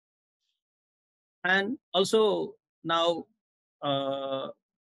 And also now the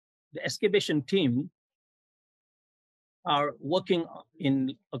excavation team are working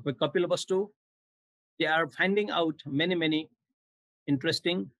in Kapilavastu. They are finding out many, many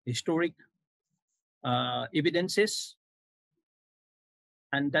interesting historic evidences,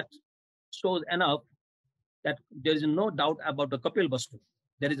 and that shows enough that there is no doubt about the Kapilavastu.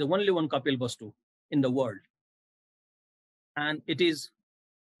 There is only one Kapilavastu in the world. And it is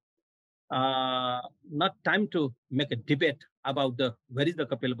not time to make a debate about where is the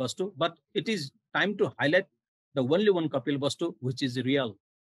Kapilavastu, but it is time to highlight the only one Kapilavastu which is real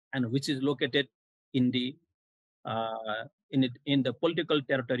and which is located in the political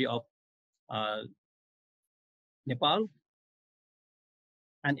territory of Nepal.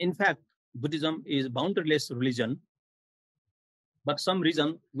 And in fact, Buddhism is boundaryless religion, but some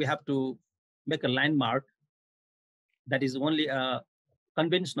reason we have to make a landmark that is only a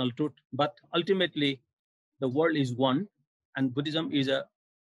conventional truth, but ultimately the world is one, and Buddhism is a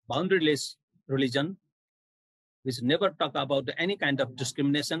boundaryless religion which never talk about any kind of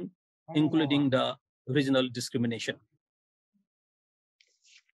discrimination, including the original discrimination.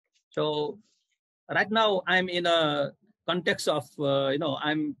 So right now I'm in a context of,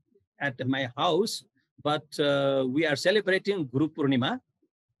 I'm at my house, but we are celebrating Guru Purnima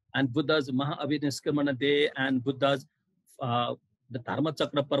and Buddha's Maha-Abhiniskramana Day and Buddha's the Dharma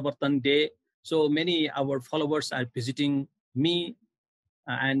Chakra Parvartan Day. So many our followers are visiting me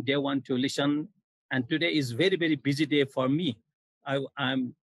and they want to listen and today is very, very busy day for me.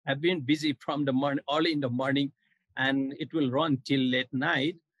 I've been busy from the morning, early in the morning, and it will run till late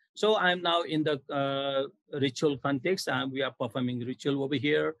night. So I'm now in the ritual context, and we are performing ritual over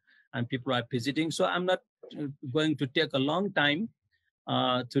here, and people are visiting. So I'm not going to take a long time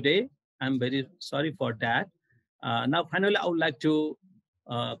today. I'm very sorry for that. Now, finally, I would like to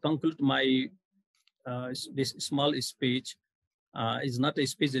conclude my this small speech. It's not a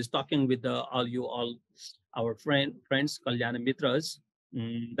speech, it's talking with all our friends, Kalyana Mitras,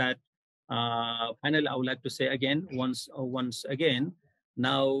 that finally I would like to say again, once again,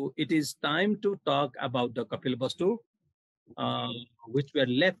 now it is time to talk about the Kapilavastu, which were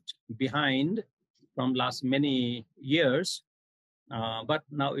left behind from last many years. But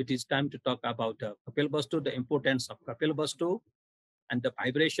now it is time to talk about Kapilavastu, the importance of Kapilavastu, and the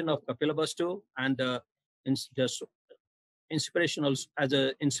vibration of Kapilavastu, and the inspirational as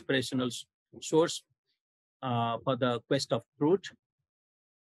an inspirational source for the quest of truth.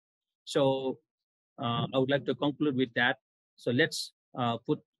 So I would like to conclude with that. So let's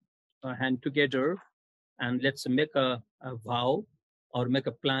put a hand together and let's make a vow or make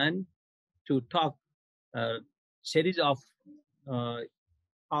a plan to talk a series of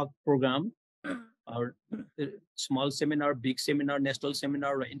talk program or small seminar, big seminar, national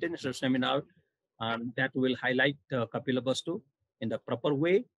seminar, or international seminar, that will highlight Kapilavastu in the proper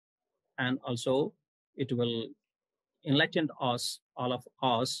way, and also it will enlighten us, all of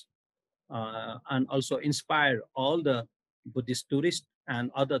us, and also inspire all the Buddhist tourists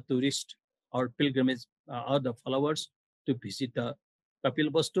and other tourists or pilgrims, other followers to visit the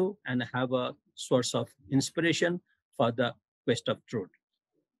Kapilavastu and have a source of inspiration for the quest of truth.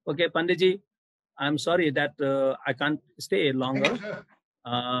 Okay, Panditji, I'm sorry that I can't stay longer.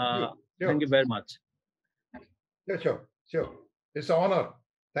 Thank you very much. Yeah, sure. It's an honor.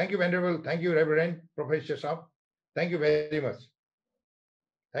 Thank you, Venerable. Thank you, Reverend Professor Saab. Thank you very much.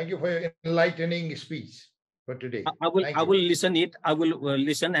 Thank you for your enlightening speech for today. I will listen it. I will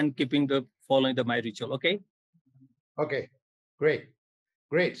listen and following my ritual. Okay. Okay.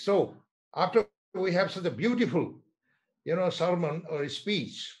 Great. So after we have such a beautiful, sermon or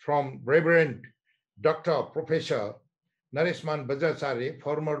speech from Reverend Dr. Professor Naresh Bajracharya,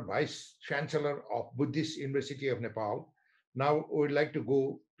 former Vice-chancellor of Buddhist University of Nepal. Now we would like to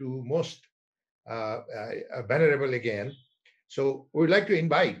go to most venerable again. So we would like to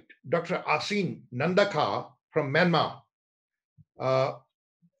invite Dr. Ashin Nandaka from Myanmar.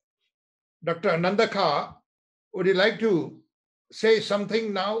 Dr. Nandaka, would you like to say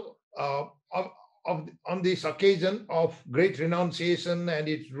something now on this occasion of great renunciation and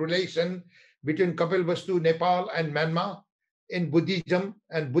its relation between Kapilavastu, Nepal and Myanmar in Buddhism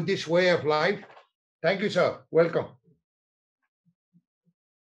and Buddhist way of life? Thank you, sir. Welcome.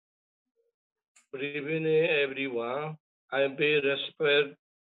 Good evening, everyone. I pay respect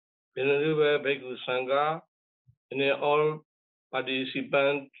to the Bhikkhu Sangha and all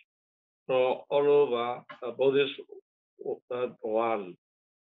participants from all over the Buddhist world.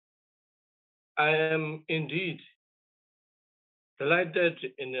 I am indeed delighted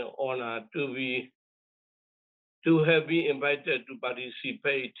and honored to have been invited to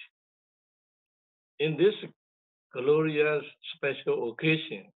participate in this glorious special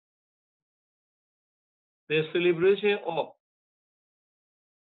occasion. The celebration of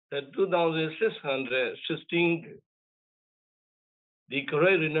the 2616th, the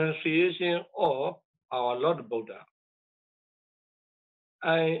great renunciation of our Lord Buddha.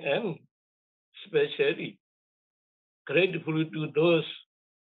 I am especially grateful to those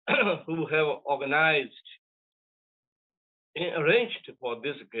who have organized and arranged for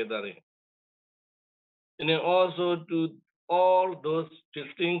this gathering, and also to all those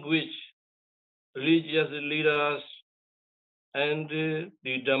distinguished religious leaders and the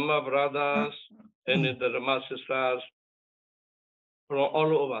Dhamma brothers and the Dhamma sisters from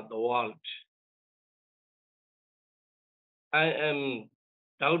all over the world. I am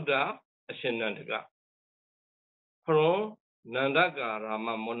Dr. Ashin Nandaka from Nandaka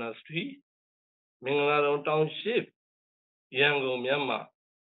Rama Monastery, Minglarong Township, Yangon, Myanmar.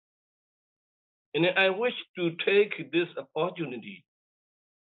 And I wish to take this opportunity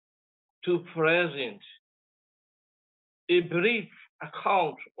to present a brief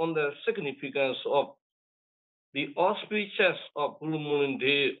account on the significance of the auspicious of Full Moon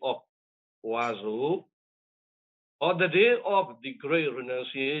Day of Wazu, or the day of the great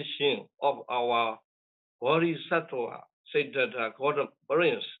renunciation of our Bodhisattva, Siddhartha Gautama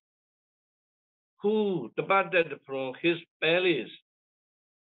Prince, who departed from his palace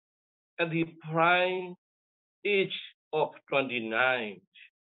at the prime age of 29.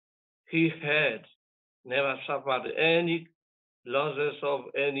 He had never suffered any losses of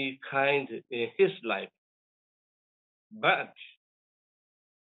any kind in his life. But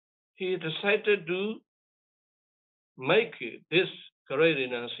he decided to make this great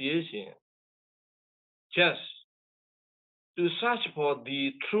renunciation just to search for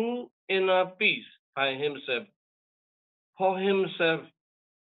the true inner peace by himself, for himself,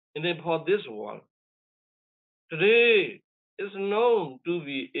 and then for this world. Today is known to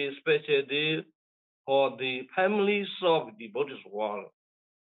be a special day for the families of the Buddhist world.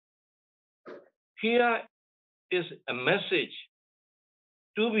 Here is a message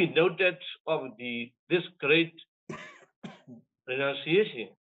to be noted of this great renunciation.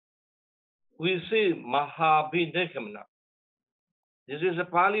 We say Mahabhinekhamana. This is a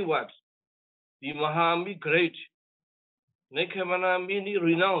Pali word. The Maha means great. Nekhamana meaning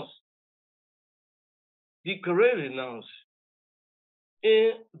renounce. The great renounce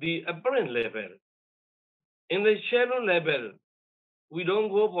in the apparent level. In the shallow level, we don't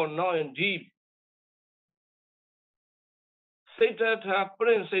go for now and deep. Siddhartha,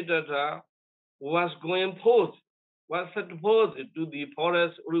 Prince Siddhartha was going forth, was set forth to the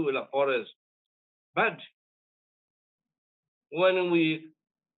forest, Uruvela forest. But when we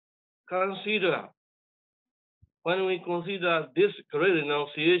consider this great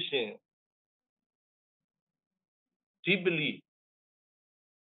renunciation deeply,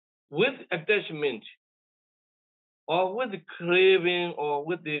 with attachment, or with craving, or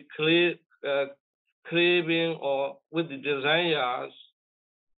with the craving, or with the desires,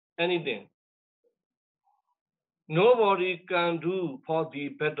 anything, nobody can do for the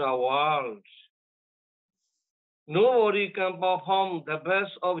better world. Nobody can perform the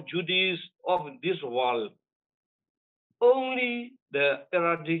best of duties of this world. Only the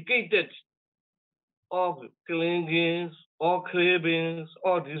eradicated of clingings or cravings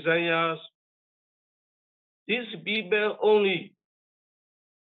or desires, these people only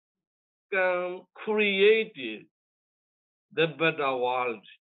can create the better world,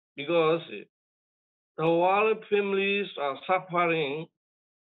 because the world families are suffering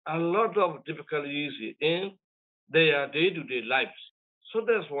a lot of difficulties in their day-to-day lives. So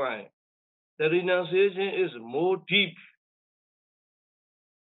that's why the renunciation is more deep.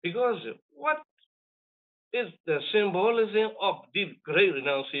 Because what is the symbolism of this great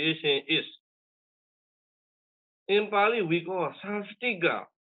renunciation is? In Pali, we call Sanstika,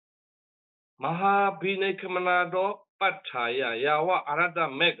 Mahabhinekhamanado Patthaya Yawa Arata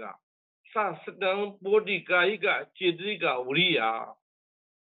Mega, Sasadang Bodhikayika Chidrika Uriya.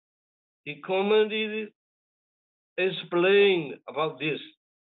 The community explained about this.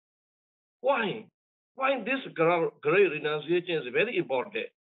 Why? Why this great renunciation is very important?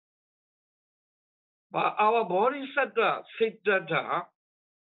 But our Bodhisattva, Siddhartha,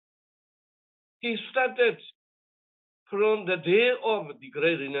 he started from the day of the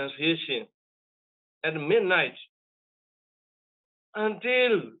great renunciation at midnight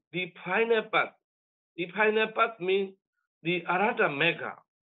until the final path. The final path means the Arhata Mega.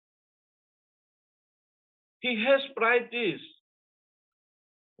 He has practiced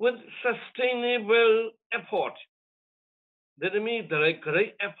with sustainable effort. That means the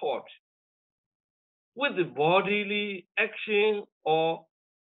great effort. With the bodily action or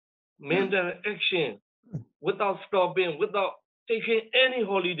mental action, without stopping, without taking any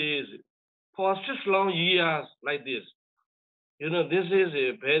holidays for 6 long years like this. You know, this is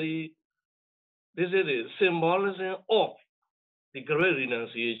a symbolism of the great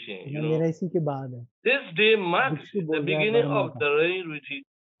renunciation. You know, this day marks the beginning of the rain retreat.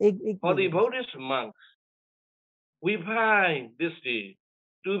 For the Buddhist monks, we find this day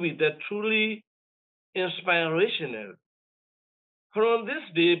to be the truly inspirational. From this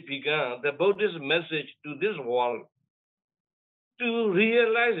day began the Buddhist message to this world to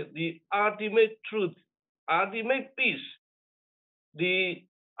realize the ultimate truth, ultimate peace, the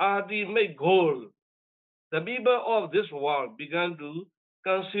ultimate goal. The people of this world began to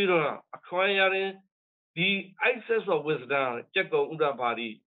consider acquiring the access of wisdom, Giac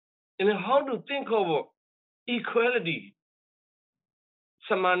Udapadi, and how to think of equality,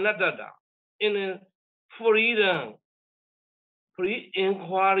 Samanatata, in freedom, free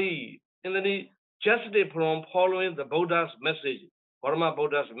inquiry, and then just from following the Buddha's message, Gautama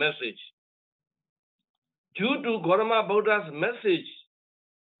Buddha's message. Due to Gautama Buddha's message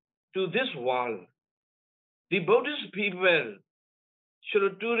to this world, the Buddhist people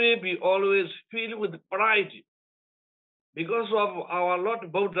should today be always filled with pride because of our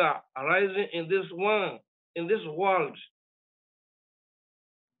Lord Buddha arising in this world.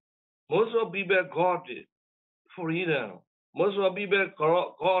 Most of people got freedom. Most of people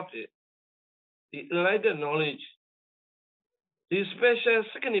got the enlightened knowledge. The special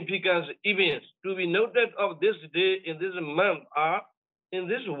significance events to be noted of this day in this month are in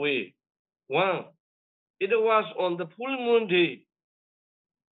this way. 1. It was on the full moon day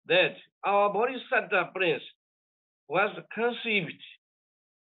that our Bodhisattva Prince was conceived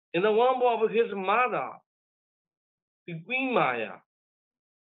in the womb of his mother, the Queen Maya.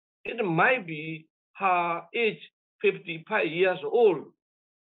 It might be her age 55 years old.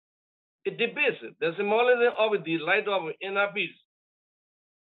 It depicts the symbolism of the light of inner peace,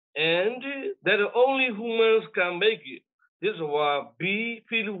 and that only humans can make it. This will be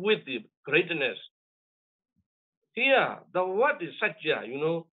filled with greatness. Here, the word is Shakya,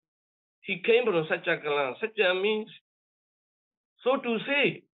 he came from Shakya. Shakya means, so to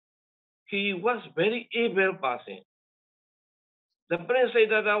say, he was very able person. The prince said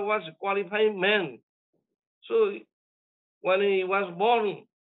that I was a qualified man. So when he was born,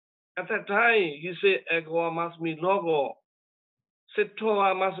 at that time, he said, Ego must be logo.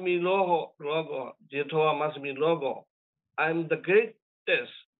 Sitoa must be logo. Jitoa must be logo. I'm the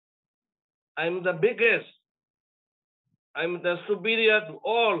greatest. I'm the biggest. I'm the superior to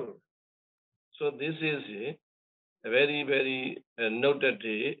all. So this is a very, very noted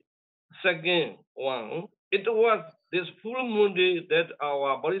second one. It was this full moon day that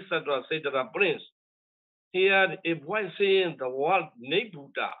our Bodhisattva Saitara Prince, he had a voice saying the word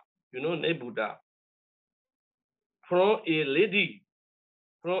Nebuddha, Nebuddha, from a lady,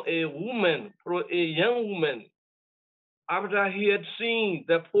 from a woman, from a young woman, after he had seen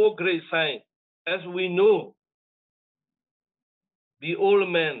the four great signs, as we know, the old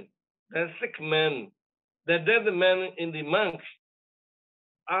man, the sick man, the dead man in the monk,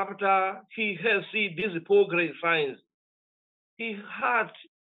 after he had seen these four great signs, he heard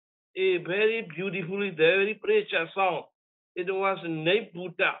a very beautiful, very precious song. It was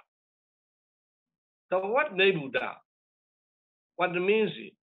Nebuddha. The word Nebuddha, what it means?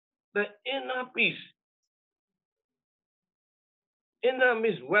 The inner peace. Inner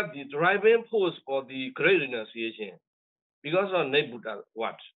means what the driving force for the great renunciation. Because of Nebuddha,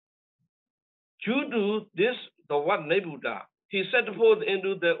 what? Due to this, the word Nebuddha, he set forth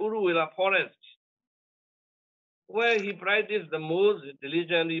into the Uruvela forest, where he practiced the most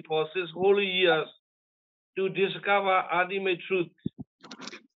diligently for 6 whole years to discover ultimate truth.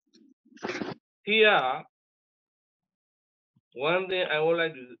 Here, one thing I would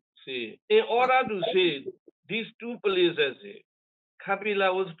like to say, in order to say these two places,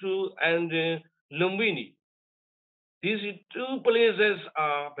 Kapilavastu and Lumbini, these two places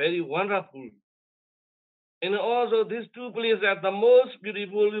are very wonderful. And also these two places are the most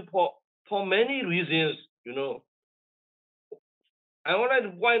beautiful for many reasons, I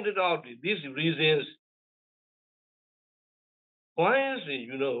wanted to point it out, these reasons. Why is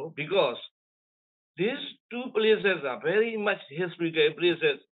it, because these two places are very much historical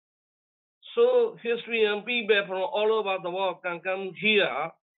places. So history and people from all over the world can come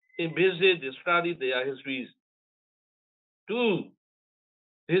here and visit, study their histories. 2,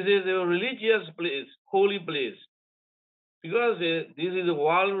 this is a religious place, holy place, because this is a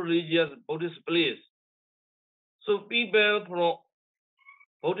world religious Buddhist place. So people from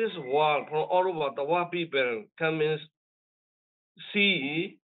Buddhist world, from all over the world, people come and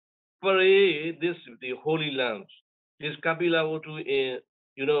see, pray the holy lands. This Kapilavastu in,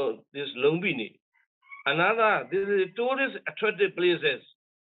 this Lumbini. Another, this is tourist attractive places.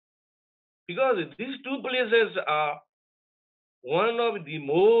 Because these two places are one of the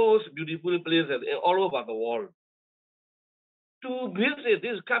most beautiful places all over the world. To visit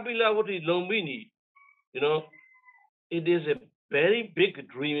this Kapilavastu Lumbini, it is a very big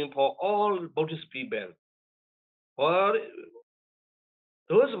dream for all Buddhist people. For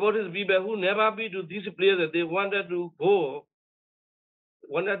those Buddhist people who never been to this place, they wanted to go,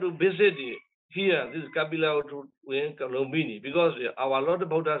 wanted to visit here, this Kapilavastu Lumbini, because our Lord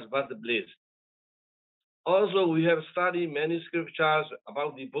Buddha's birthplace. Also, we have studied many scriptures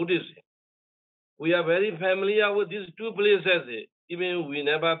about the Buddhism. We are very familiar with these two places, even we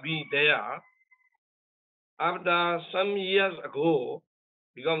never been there. After some years ago,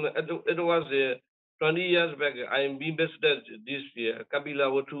 because it was 20 years back, I am being visited this year,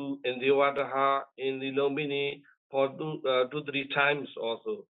 Kapilavastu in Devashakyavamshapandita in the Lumbini for 2-3 times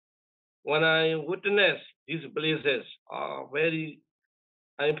also. When I witness these places, I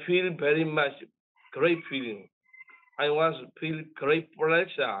feel very much great feeling. I was feel great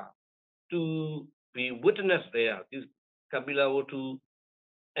pleasure to be witness there, this Kapilavastu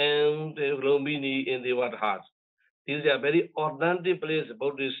and Lumbini in the Devashakyavamshapandita. These are very authentic places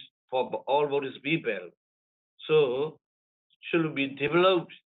for all Buddhist people. So, should be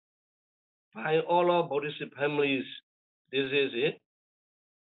developed by all of Buddhist families. This is it.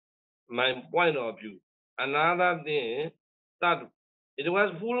 My point of view. Another thing, that it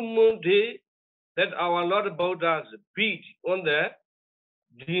was full moon day that our Lord Buddha's beat on the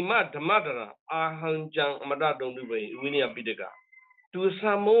Dhima Dhamadana Ahanjang Amadadonduwe Winia Bidega to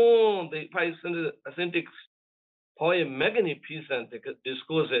summon the five syntax for a magnificent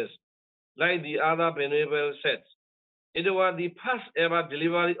discourses like the other venerable said. It was the past ever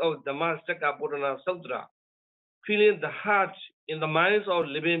delivery of the Sachaphimukh Sutra, filling the heart in the minds of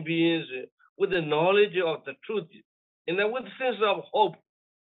living beings with the knowledge of the truth, and with sense of hope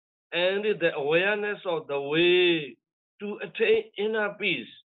and the awareness of the way to attain inner peace.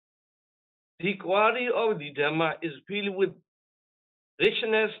 The quality of the Dhamma is filled with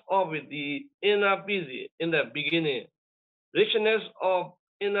richness of the inner peace in the beginning, richness of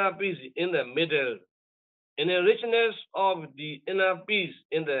inner peace in the middle, and the richness of the inner peace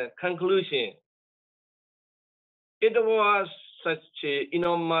in the conclusion. It was such an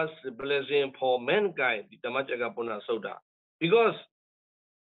enormous blessing for mankind, the Dhammacakkappana Sutta, because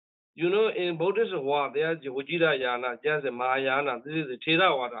you know in Buddhist world there is Vajira Yana, there's a Mahayana, this is the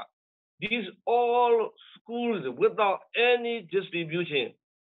Theravada. These all schools without any distribution,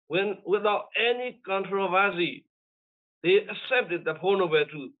 without any controversy, they accepted the Four Noble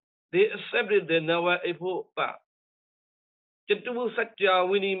Truth. They accepted the Nava Epo Path. Chittu Satya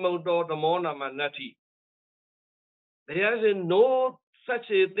Vinimoto Tamona Manati. There is no such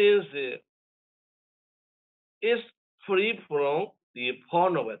a thing is free from the Four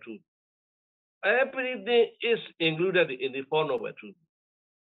Noble Truth. Everything is included in the Four Noble Truth.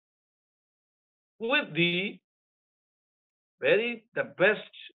 With the best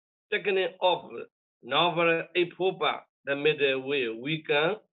technique of novel epopa, the middle way, we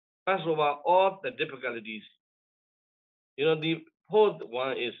can pass over all the difficulties. You know, the fourth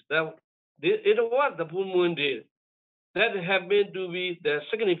one is that it was the full moon day that happened to be the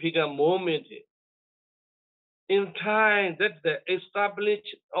significant moment in time that the establishment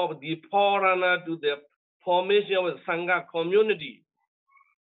of the Purana to the formation of the Sangha community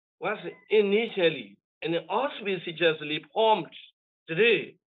was initially and auspiciously formed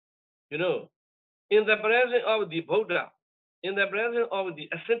today, you know, in the presence of the Buddha, in the presence of the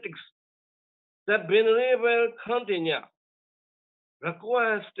ascetics, that venerable continua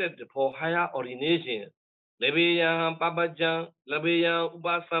requested for higher ordination. Lebeyan Papajan, Lebeyan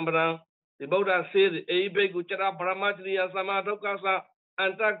Ubasambran, the Buddha said, Ebe Guchara Brahmachariya Samadokasa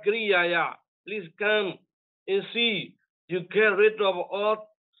Anta Kriyaya, please come and see, you get rid of all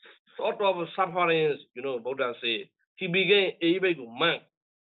sort of sufferings, you know, Buddha said. He became a big monk.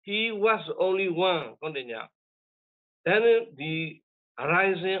 He was only one, continue. Then the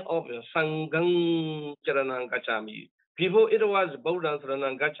rising of Sangham Charanam Gacchami. Before it was Buddha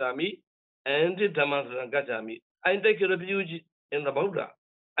Saranam Gacchami and Dhamma Saranam Gacchami. I take refuge in the Buddha.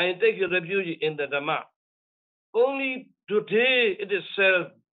 I take refuge in the Dhamma. Only today it is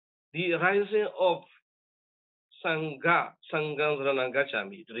said the rising of Sangham Saranam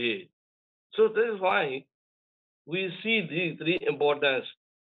Gacchami today. So that is why we see these three importance.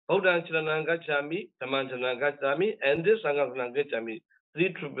 Buddha Saranam Gacchami, Dhamma Saranam Gacchami, and this Sangham Saranam Gacchami.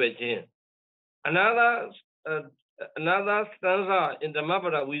 Three triple chain. Another stanza in the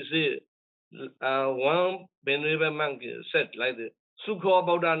Mahabharata we see one venerable monk said like this: Sukha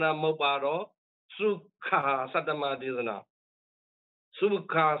Buddhana Moparo, Sukha Satama Dizana,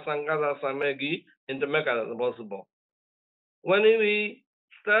 Sukha Sangha Samegi in the Mecca possible. When we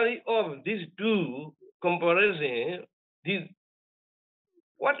study of these two comparisons,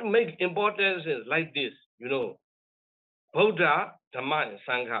 what makes importance is like this, you know, Buddha, Dhamma, and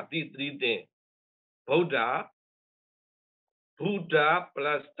Sangha, these three things. Buddha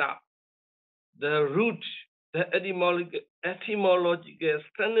plus Ta. The root, the etymological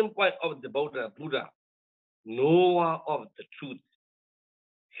standing point of the Buddha, knower of the truth.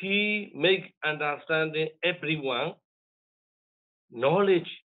 He make understanding everyone. Knowledge.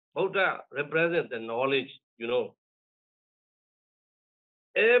 Buddha represents the knowledge, you know.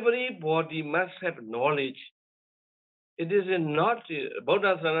 Everybody must have knowledge. It is not,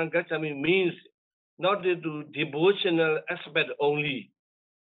 Buddha Saranam Gacchami means not to devotional aspect only.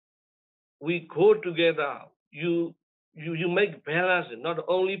 We go together, you make balance, not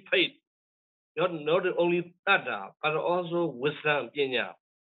only faith, not only tada, but also wisdom, pinya.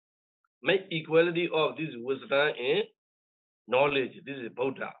 Make equality of this wisdom and knowledge. This is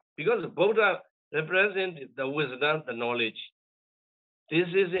Buddha. Because Buddha represents the wisdom, the knowledge. This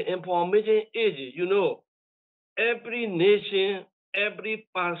is the information age, you know. Every nation, every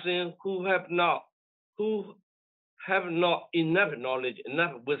person who have not enough knowledge,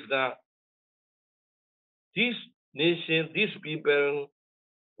 enough wisdom, these nations, these people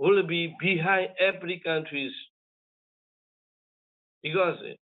will be behind every country because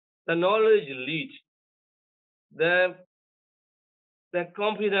the knowledge leads, the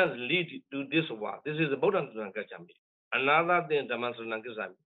confidence leads to this work. This is the Buddha Saranakachami. Another thing, Dhamma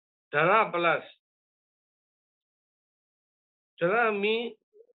Saranakachami. Dhara plus. Dhara means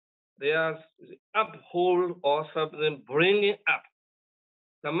they are uphold or something, bringing up.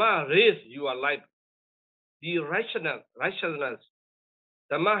 Dhamma raise your life. The righteousness.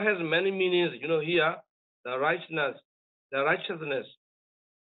 Dhamma has many meanings. You know, here, the righteousness,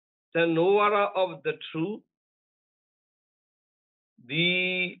 the knower of the truth,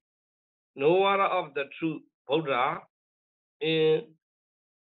 the knower of the truth, Buddha, in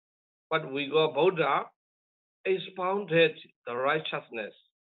what we call Buddha, expounded the righteousness,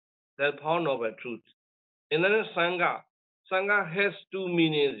 the power of the truth. And then Sangha. Sangha has two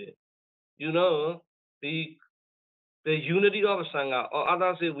meanings. You know, the unity of Sangha, or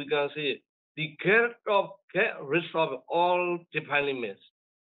others we can say, the get rid of all defilements.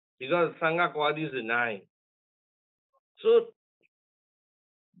 Because Sangha quality is 9. So,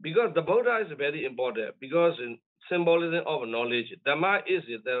 because the Buddha is very important, because in symbolism of knowledge, Dhamma is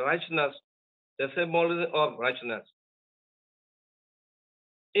the righteousness, the symbolism of righteousness.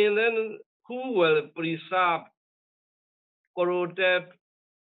 And then who will preserve, protect,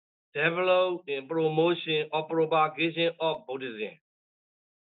 develop, and promotion or propagation of Buddhism?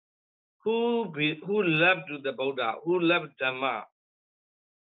 Who left the Buddha, who left Dhamma,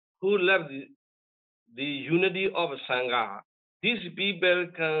 who left the unity of Sangha? These people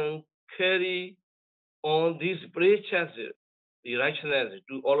can carry on this precious the righteousness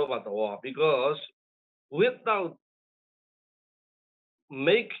to all over the world, because without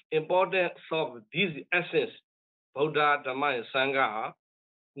make importance of these essence, Buddha, Dhamma, and Sangha,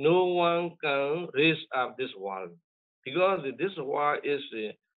 no one can raise up this world. Because this world is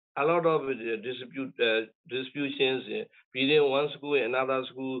a lot of disputations between one school and another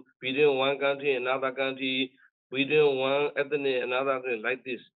school, between one country and another country, between one ethnic and another ethnic, like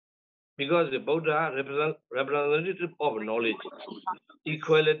this. Because the Buddha representative of knowledge,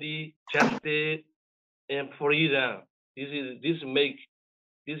 equality, justice, and freedom.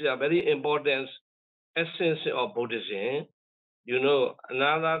 These are very important essence of Buddhism. You know,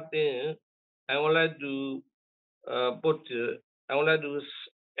 another thing I would like to I would like to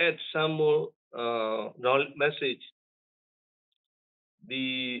add some more message.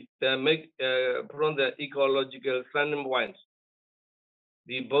 From the ecological standpoint.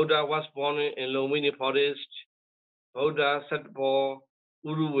 The Buddha was born in Lumbini forest. Buddha set for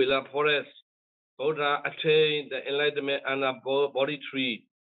Uruwela forest. Buddha attained the enlightenment and a body tree.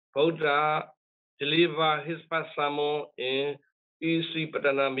 Buddha delivered his first sermon in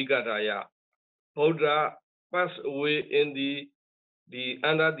Isipatana Migadaya. Buddha passed away in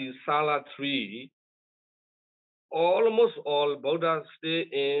under the Sala tree. Almost all Buddhas stay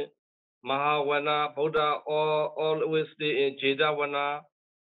in Mahavana. Buddha always stay in Jedavana.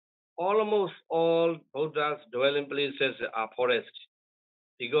 Almost all Buddha's dwelling places are forests,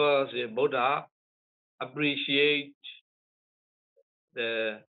 because Buddha appreciate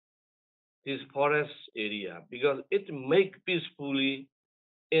this forest area, because it make peacefully,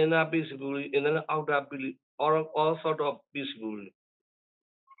 inner peacefully, and then outer peacefully, all sort of peacefully.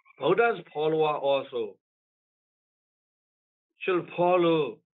 Buddha's follower also should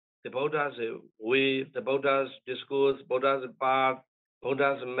follow the Buddha's way, the Buddha's discourse, Buddha's path,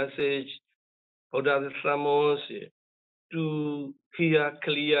 Buddha's message, Buddha's sermons, to hear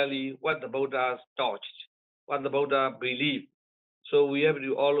clearly what the Buddha taught, what the Buddha believed. So we have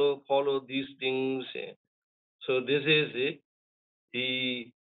to all follow these things. So this is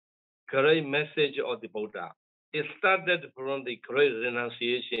the great message of the Buddha. It started from the great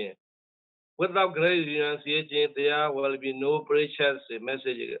renunciation. Without great renunciation, there will be no precious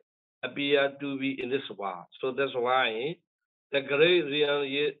message appear to be in this world. So that's why the great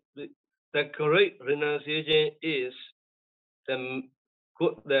renunciation is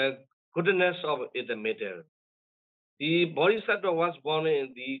the goodness of the matter. The Bodhisattva was born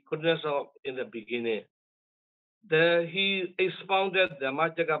in the goodness of in the beginning. He expounded the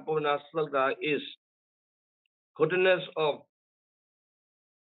Vajracharya Sutta is goodness of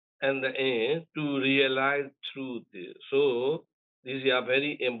and the end to realize truth. So these are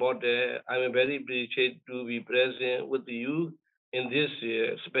very important. I'm very appreciated to be present with you in this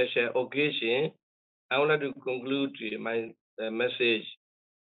special occasion. I would like to conclude my message.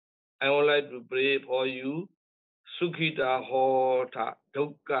 I would like to pray for you. Sukhita hota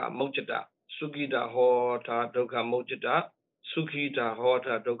dukkha mocchata. Sukhita hota dukkha mocchata. Sukhita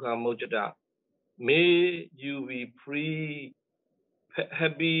hota dukkha mocchata. May you be free,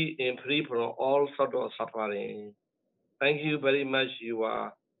 happy and free from all sort of suffering. Thank you very much. You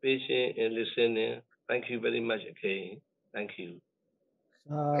are patient and listening. Thank you very much again. Thank you.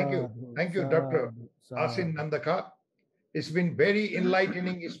 Thank you, Dr. Ashin Nandaka. It's been very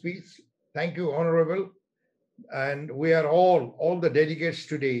enlightening speech. Thank you, Honorable. And we are all the delegates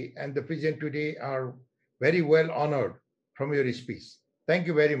today and the present today are very well honored from your speech. Thank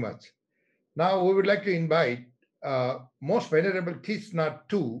you very much. Now we would like to invite Most Venerable Thich Nhat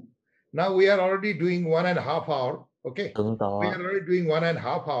too. Now we are already doing 1.5 hours. Okay, we are already doing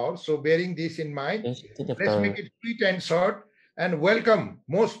 1.5 hours. So bearing this in mind, let's make it sweet and short. And welcome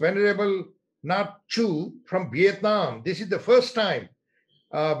Most Venerable Nhat Chu from Vietnam. This is the first time,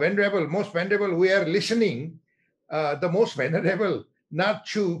 Most Venerable, we are listening the Most Venerable Nhat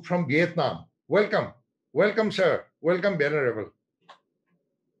Chu from Vietnam. Welcome, welcome, sir. Welcome, Venerable.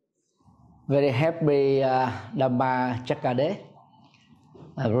 Very happy Dhamma Chakya Day.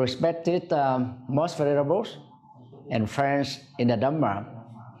 Respected Most Venerables and friends in the Dhamma.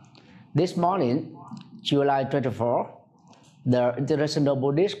 This morning, July 24, the International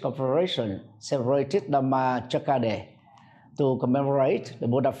Buddhist Corporation celebrated Dhamma Chakya Day to commemorate the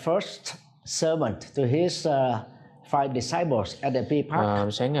Buddha's first sermon to his 5 disciples at the P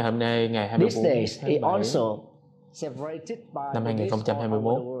Park. Sáng ngày hôm nay, ngày 24 These days, tháng it 7 also celebrated by năm the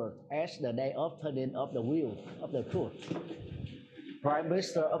 2021 as the day of turning of the wheel of the truth. Prime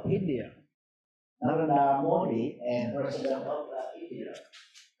Minister of India, Narendra Modi, and President of India,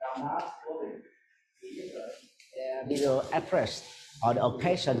 Nat their video address on the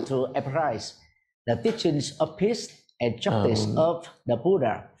occasion to emphasize the teachings of peace and justice of the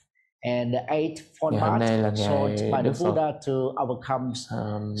Buddha and the 8 paths sought by the Buddha to overcome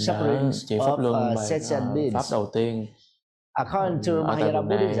suffering of sentient beings. Pháp đầu tiên According to Mahayana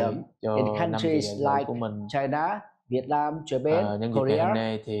Buddhism, in countries like China, Vietnam, Japan, Korea,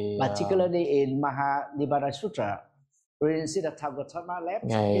 particularly in Mahanibara Sutra, Prince Siddhartha Gautama left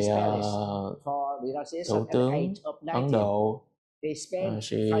his palace for renunciation at the age of 90. They spent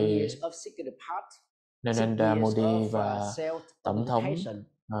 5 years of seeking the path, Narendra Modi và Tổng thống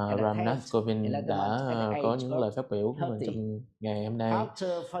Ramnath Kovind đã có những lời phát biểu của mình trong ngày hôm nay.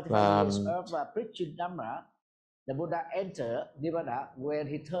 Và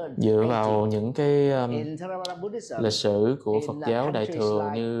dựa vào những cái lịch sử của Phật giáo Đại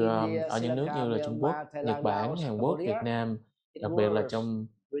thừa như ở những nước như là Trung Quốc, Nhật Bản, Hàn Quốc, Việt Nam, đặc biệt là trong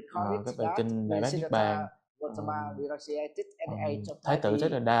các bài kinh Đại Bát Niết Bàn, Thái tử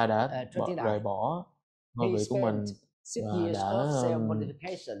Thích Đa đã rời bỏ ngôi vị của mình và đã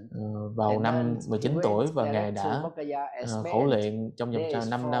vào năm 19 tuổi và Ngài đã khổ luyện trong vòng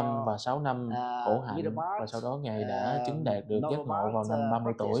 5 năm và 6 năm khổ hạnh và sau đó Ngài đã chứng đạt được giác ngộ vào năm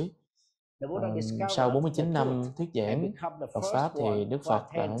 30 tuổi. Sau 49 năm thuyết giảng Phật Pháp thì Đức Phật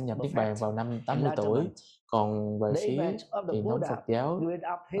đã nhập Niết Bàn vào năm 80 tuổi. Còn về phía truyền thống Phật giáo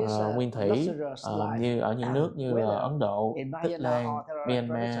nguyên thủy như ở những nước như là Ấn Độ, Tích Lan,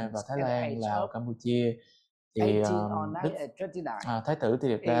 Myanmar và Thái Lan, Lào, Campuchia thì Thái tử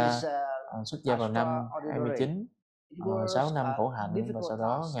Thiệt Đa xuất gia vào năm 29, 6 năm khổ hạnh và sau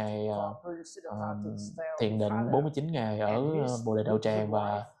đó Ngài thiền định 49 ngày ở Bồ Đề Đạo Tràng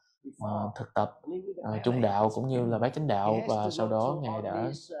và thực tập trung đạo cũng như là bát chánh đạo và sau đó Ngài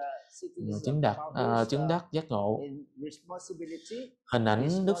đã chứng đắc giác ngộ. Hình ảnh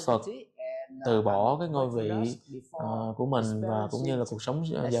Đức Phật từ bỏ cái ngôi vị của mình và cũng như là cuộc sống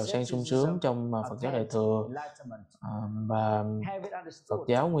giàu sang sung sướng trong Phật giáo Đại thừa và Phật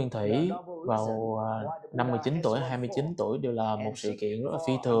giáo nguyên thủy vào năm 19 tuổi, 29 tuổi đều là một sự kiện rất là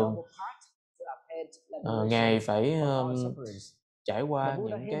phi thường. Ngài phải trải qua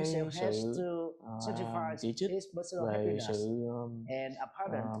những cái sự chỉ trích về sự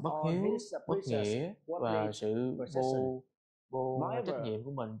bất hiếu, bất nghĩa và sự vô trách nhiệm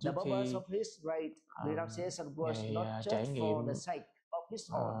của mình trước khi Ngài trải nghiệm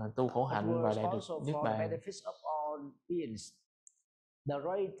tu khổ hạnh và đạt được Niết Bàn.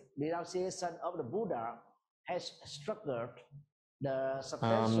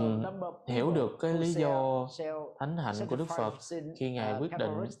 Hiểu được cái lý do thánh hạnh của Đức Phật khi Ngài quyết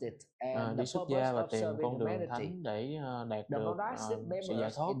định đi xuất gia và tìm con đường thánh để đạt được sự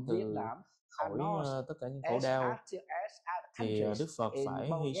giải thoát từ khỏi tất cả những khổ đau, thì Đức Phật phải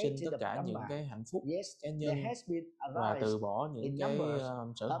hy sinh tất cả những cái hạnh phúc cá nhân và từ bỏ những cái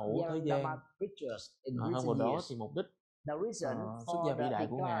sở hữu thế gian. Hơn vào đó thì mục đích xuất gia vĩ đại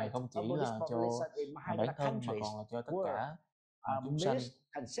của Ngài không chỉ là cho bản thân mà còn là cho tất cả chúng sanh.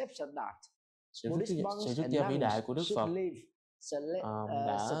 Sự xuất gia vĩ đại của Đức Phật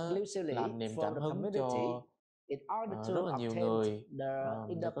đã làm niềm cảm hứng cho rất là nhiều người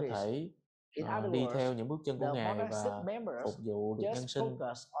để có thể đi theo những bước chân của Ngài và phục vụ được nhân sinh.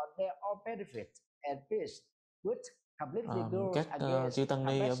 Các chư tăng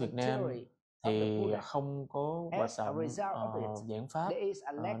ni ở Việt Nam thì không có hoạt động giảng pháp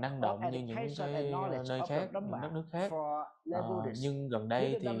năng động như những cái nơi khác, những đất nước khác. Nhưng gần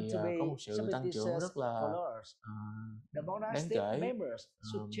đây thì có một sự tăng trưởng rất là đáng kể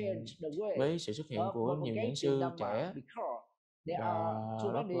với sự xuất hiện của nhiều giảng sư trẻ và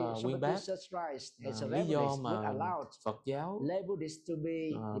rất là uyên bác. Lý do mà Phật giáo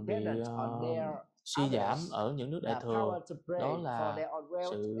bị suy giảm ở những nước Đại thừa đó là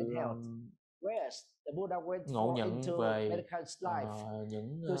sự ngộ nhận về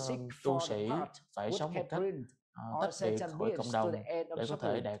những tu sĩ phải sống một cách tách biệt khỏi cộng đồng để có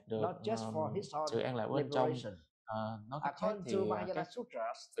thể đạt được sự an lạc bên trong. Nói cách khác thì các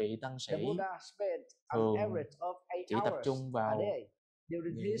vị tăng sĩ thường chỉ tập trung vào những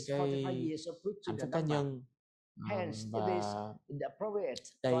cái hạnh phúc cá nhân, và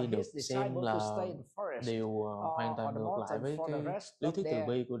đây được xem là điều hoàn toàn ngược lại với cái lý thuyết từ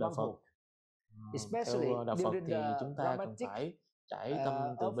bi của Đạo Phật. Theo Đạo Phật thì chúng ta cần phải trải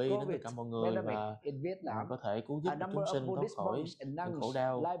tâm từ bi đến tất cả mọi người và có thể cứu giúp chúng sinh thoát khỏi những khổ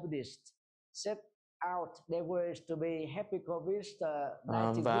đau.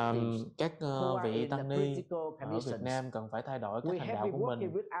 Và các vị tăng ni ở Việt Nam cần phải thay đổi cách hành đạo của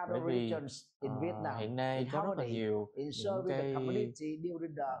mình, bởi vì hiện nay có rất là nhiều những cái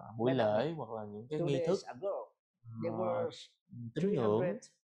buổi lễ hoặc là những cái nghi thức tín ngưỡng,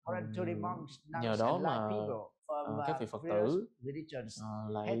 nhờ đó mà các vị Phật tử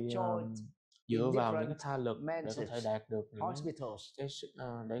lại dựa vào những cái tha lực để có thể đạt được những cái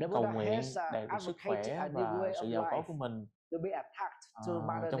để cầu nguyện đạt được sức khỏe và sự giàu có của mình.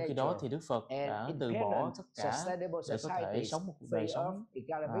 Trong khi đó thì Đức Phật đã từ bỏ tất cả để có thể sống một cuộc đời sống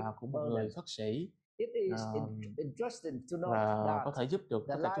của một người khất sĩ, và có thể giúp được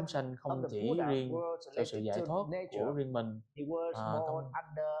tất cả chúng sanh không chỉ riêng cho sự giải thoát của riêng mình, không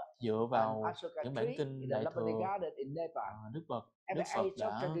dựa vào những bản kinh Đại thừa. Đức Phật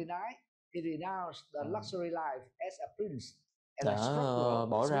đã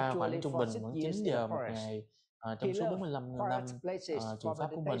bỏ ra khoảng trung bình khoảng 9 giờ một ngày trong số 45 năm truyền pháp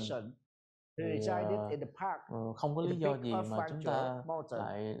của mình. Thì không có lý do gì mà chúng ta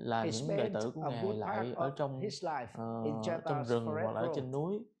lại là những đệ tử của Ngài lại ở trong rừng hoặc là ở trên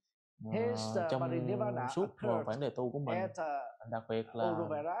núi trong suốt khoảng đời tu của mình, đặc biệt là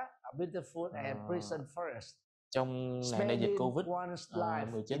trong nạn đại dịch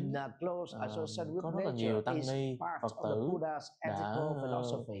Covid-19 có rất là nhiều tăng ni Phật tử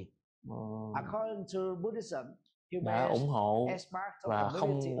đã ủng hộ và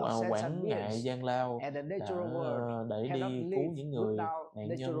không quản ngại gian lao để đi cứu những người nạn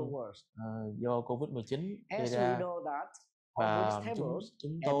nhân do Covid-19 gây ra. Và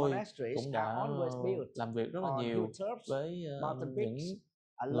chúng tôi cũng đã làm việc rất là nhiều với những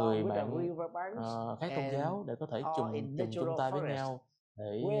người bạn khác tôn giáo để có thể chung tay với nhau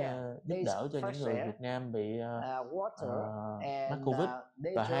để giúp đỡ cho những người Việt Nam bị mắc Covid.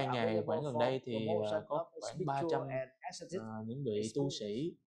 Và 2 ngày khoảng gần đây thì có khoảng 300 những vị tu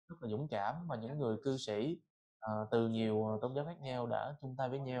sĩ rất là dũng cảm và những người cư sĩ từ nhiều tôn giáo khác nhau đã chung tay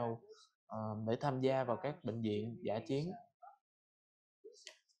với nhau để tham gia vào các bệnh viện dã chiến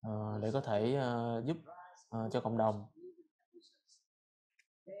để có thể giúp cho cộng đồng.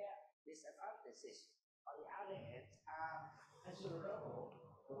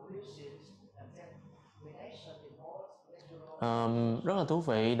 Rất là thú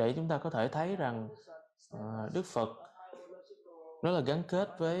vị để chúng ta có thể thấy rằng Đức Phật rất là gắn kết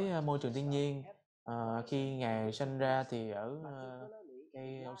với môi trường thiên nhiên. Khi Ngài sinh ra thì ở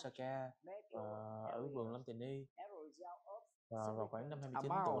cây Osaka ở vườn Lâm Tỳ Ni, và vào khoảng năm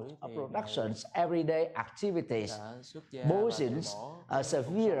 29 tuổi thì productions everyday activities, both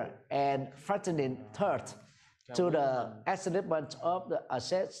severe and frightening threat to the establishment of the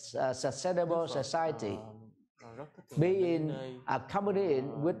sustainable society. Being accompanied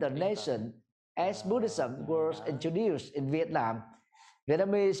with the nation as Buddhism was introduced in Vietnam,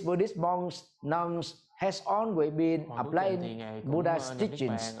 Vietnamese Buddhist monks, nuns has always been applying Buddha's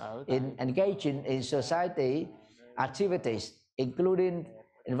teachings in engaging in society activities, including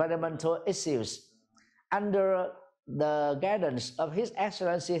environmental issues. Under the guidance of His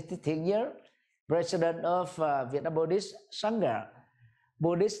Excellency Thich, President of Vietnam Buddhist Sangha,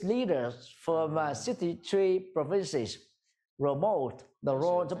 Buddhist leaders from 63 provinces promote the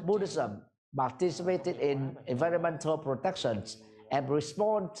role of Buddhism participated in environmental protections, and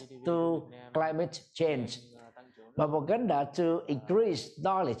respond to climate change. Propaganda to increase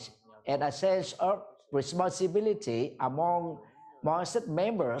knowledge and a sense of responsibility among monastic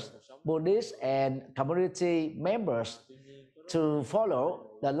members, Buddhists, and community members to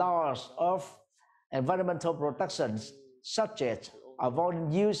follow the laws of environmental protections, such as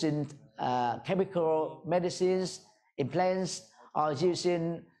avoiding using chemical medicines in plants or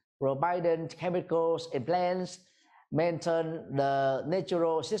using provided chemicals in plants, maintain the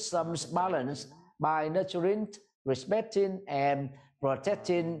natural systems balance by nurturing, respecting, and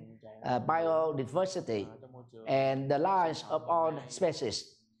protecting biodiversity and the lives of all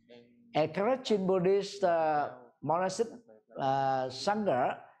species. Encouraging Buddhist monastic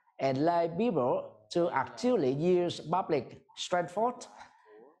sangha and lay people to actively use public transport,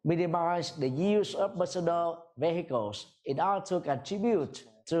 minimize the use of personal vehicles in order to contribute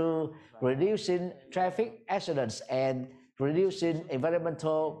to reducing traffic accidents and reducing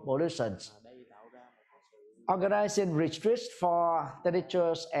environmental pollution. Organizing retreats for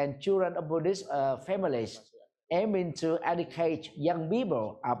teenagers and children of Buddhist families, aiming to educate young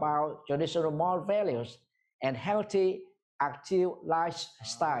people about traditional moral values and healthy, active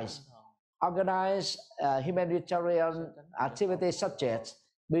lifestyles. Organize humanitarian activities such as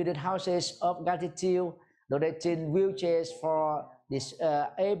building houses of gratitude, donating wheelchairs for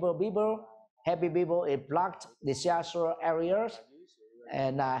disabled people, helping people in blocked disaster areas,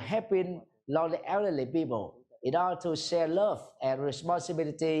 and helping lonely elderly people in order to share love and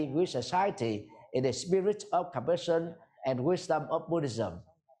responsibility with society in the spirit of compassion and wisdom of Buddhism.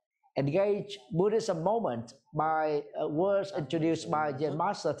 Engage Buddhism movement by words introduced by Zen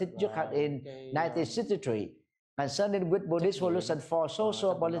Master Thich in 1963 concerning with Buddhist solution for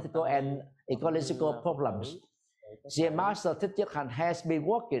social, political, and ecological problems. Zen Master Thich has been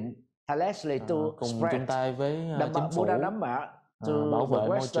working tirelessly to spread the Buddha Dhamma to the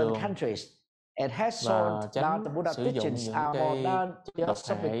Western countries and has shown that the Buddha teachings are more than just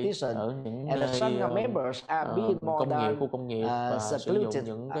supplementation, and the Sangha members are being more than secluded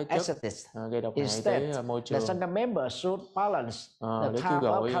ascetics. Instead, the Sangha members should balance the time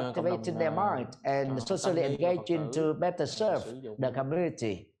of cultivating their mind and socially engaging to better serve the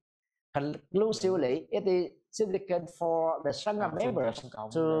community. Conclusively, it is significant for the Sangha members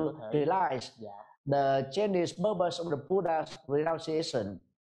to realize the genuine purpose of the Buddha's renunciation.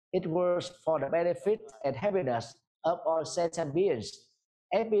 It works for the benefit and happiness of all sentient beings.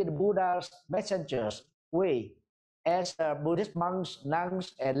 As being the Buddha's messengers, we, as Buddhist monks,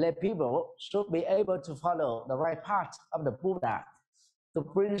 nuns, and lay people, should be able to follow the right path of the Buddha to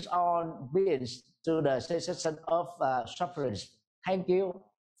bring all beings to the cessation of suffering. Thank you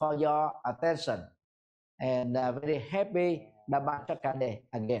for your attention, and very happy Devashakyavamshapandita Day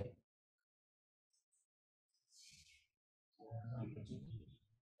again.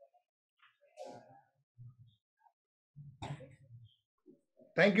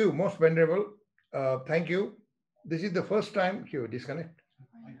 Thank you, most venerable. Thank you. This is the first time, disconnect.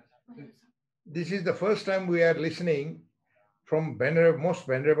 This is the first time we are listening from most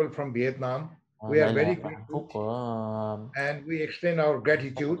venerable from Vietnam. We are very grateful and we extend our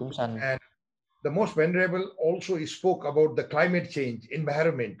gratitude. And the most venerable also spoke about the climate change,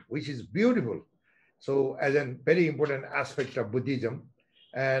 environment, which is beautiful. So as a very important aspect of Buddhism,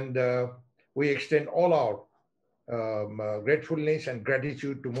 and we extend all our gratefulness and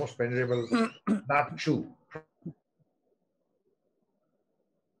gratitude to most venerable Nhat.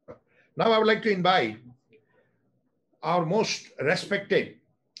 Now I would like to invite our most respected,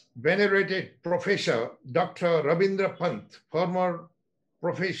 venerated professor, Dr. Rabindra Pant, former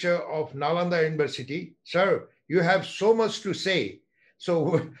professor of Nalanda University. Sir, you have so much to say.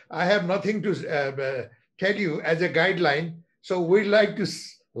 So I have nothing to tell you as a guideline. So we'd like to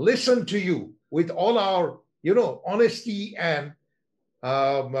listen to you with all our, honesty and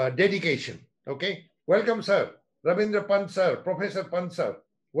dedication. Okay. Welcome, sir. Rabindra Pant, sir. Professor Pant, sir.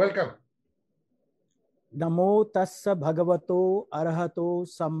 Welcome. Namo tassa bhagavato arahato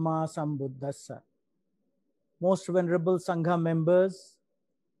samma sambuddhassa. Most venerable Sangha members,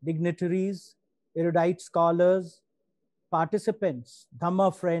 dignitaries, erudite scholars, participants,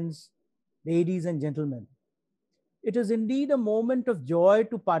 Dhamma friends, ladies and gentlemen. It is indeed a moment of joy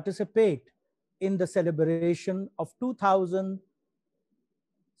to participate in the celebration of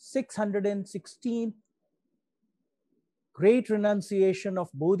 2616th great renunciation of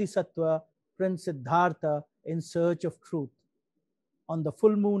Bodhisattva Prince Siddhartha in search of truth on the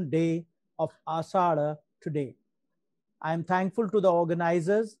full moon day of Asada today. I am thankful to the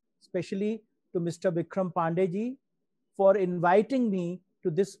organizers, especially to Mr. Vikram Pandey ji, for inviting me to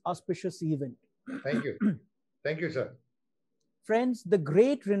this auspicious event. Thank you. Thank you, sir. Friends, the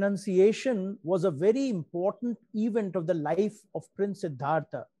great renunciation was a very important event of the life of Prince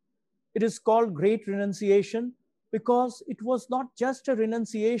Siddhartha. It is called great renunciation because it was not just a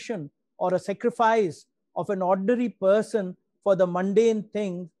renunciation or a sacrifice of an ordinary person for the mundane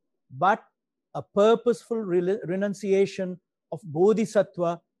things, but a purposeful renunciation of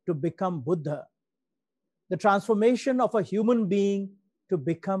Bodhisattva to become Buddha. The transformation of a human being to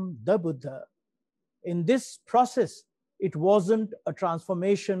become the Buddha. In this process, it wasn't a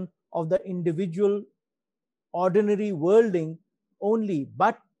transformation of the individual ordinary worldling only,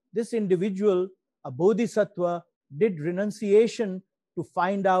 but this individual, a Bodhisattva, did renunciation to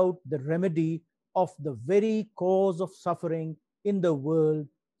find out the remedy of the very cause of suffering in the world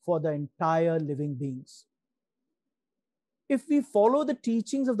for the entire living beings. If we follow the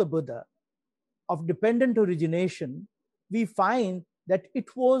teachings of the Buddha of dependent origination, we find that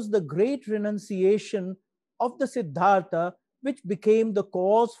it was the great renunciation of the Siddhartha which became the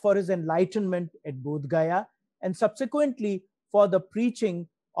cause for his enlightenment at Bodh Gaya and subsequently for the preaching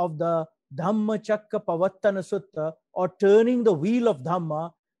of the Dhammacakka Pavattana Sutta, or turning the wheel of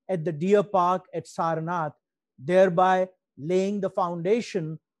Dhamma, at the deer park at Sarnath, thereby laying the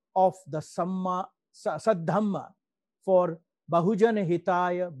foundation of the Saddhamma for Bahujana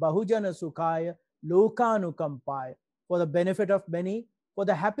Hitaya, Bahujana Sukhaya, Lokanukampaya, for the benefit of many, for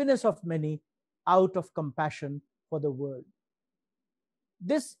the happiness of many, out of compassion for the world.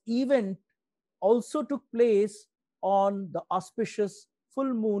 This event also took place on the auspicious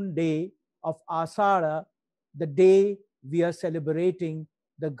full moon day of Asara, the day we are celebrating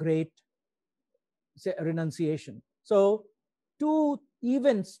the great renunciation. So, two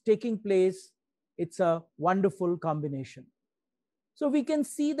events taking place, it's a wonderful combination. So we can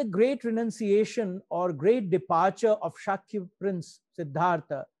see the great renunciation or great departure of Shakya Prince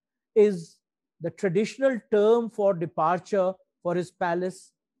Siddhartha is the traditional term for departure for his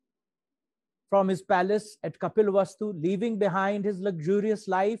palace, from his palace at Kapilavastu, leaving behind his luxurious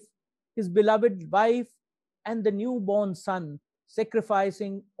life, his beloved wife, and the newborn son,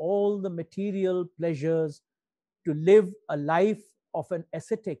 sacrificing all the material pleasures to live a life of an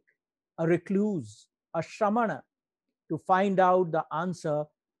ascetic, a recluse, a shramana, to find out the answer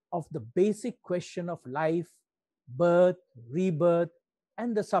of the basic question of life, birth, rebirth,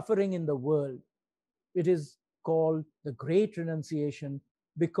 and the suffering in the world. It is called the great renunciation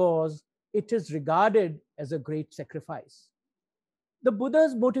because it is regarded as a great sacrifice. The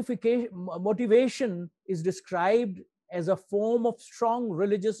Buddha's motivation is described as a form of strong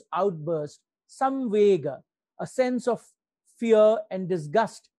religious outburst, samvega, a sense of fear and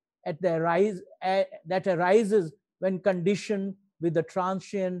disgust that arises when conditioned with the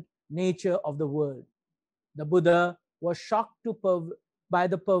transient nature of the world. The Buddha was shocked by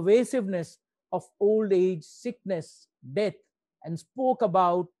the pervasiveness of old age, sickness, death, and spoke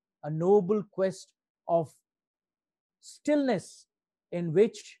about a noble quest of stillness in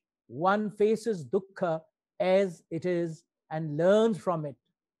which one faces dukkha as it is and learns from it.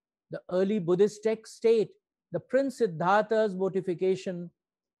 The early Buddhist texts state the Prince Siddhartha's motivation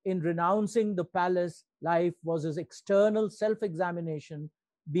in renouncing the palace life was his external self-examination,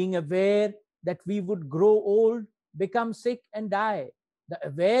 being aware that we would grow old, become sick, and die. The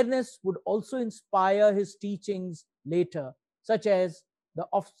awareness would also inspire his teachings later, such as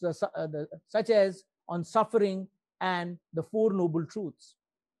on suffering and the Four Noble Truths.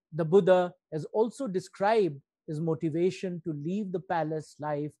 The Buddha has also described his motivation to leave the palace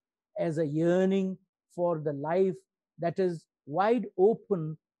life as a yearning for the life that is wide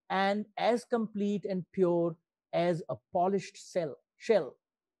open and as complete and pure as a polished shell,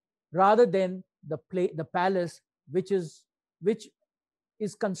 rather than the palace which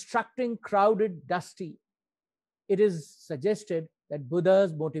is constructing crowded, dusty. It is suggested that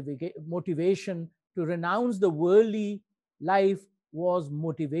Buddha's motivation to renounce the worldly life was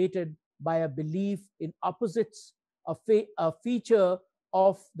motivated by a belief in opposites, a feature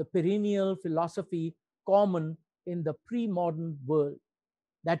of the perennial philosophy common in the pre-modern world.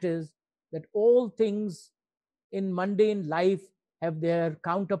 That is, that all things in mundane life have their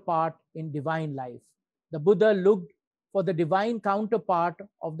counterpart in divine life. The Buddha looked for the divine counterpart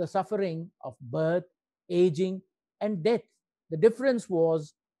of the suffering of birth, aging, and death. The difference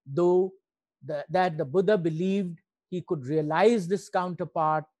was, though, that the Buddha believed he could realize this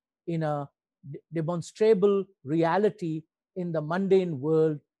counterpart in a demonstrable reality in the mundane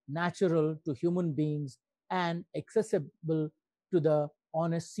world, natural to human beings and accessible to the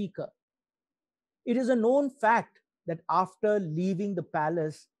honest seeker. It is a known fact that after leaving the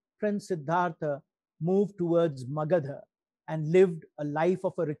palace, Prince Siddhartha moved towards Magadha and lived a life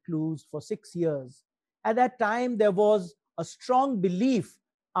of a recluse for 6 years. At that time, there was a strong belief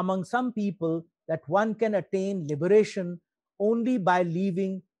among some people that one can attain liberation only by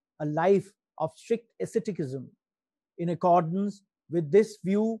living a life of strict asceticism. In accordance with this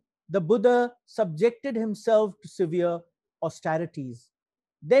view, the Buddha subjected himself to severe austerities.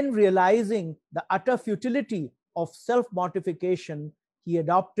 Then, realizing the utter futility of self-mortification, he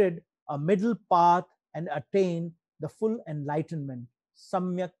adopted a middle path and attained the full enlightenment,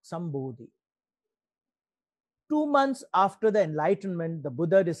 Samyak Sambodhi. 2 months after the enlightenment, the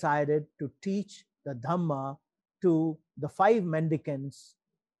Buddha decided to teach the Dhamma to the 5 mendicants,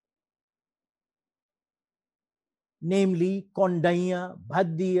 namely Kondaya,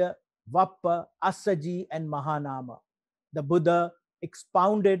 Bhaddiya, Vappa, Assaji, and Mahanama. The Buddha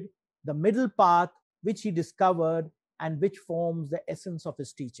expounded the middle path which he discovered and which forms the essence of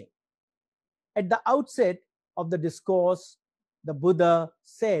his teaching. At the outset of the discourse, the Buddha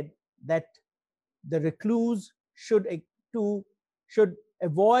said that the recluse should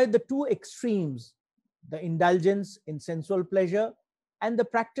avoid the 2 extremes, the indulgence in sensual pleasure and the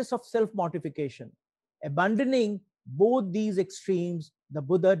practice of self-mortification. Abandoning both these extremes, the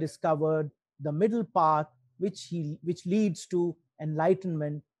Buddha discovered the middle path which leads to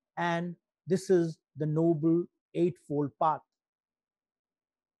enlightenment, and this is the noble eightfold path.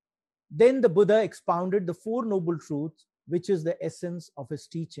 Then the Buddha expounded the 4 noble truths, which is the essence of his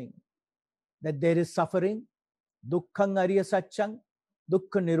teaching, that there is suffering, dukkhang arya satchang,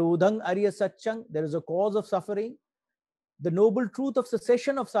 dukkha nirodhang arya satchang, there is a cause of suffering, the noble truth of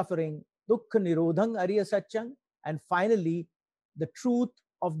cessation of suffering, dukkha nirodhang arya satchang, and finally the truth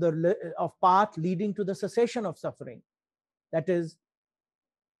of path leading to the cessation of suffering, that is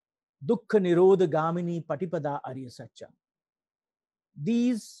dukkha nirodha gamini patipada arya satchang.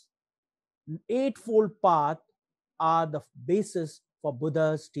 These eightfold path are the basis for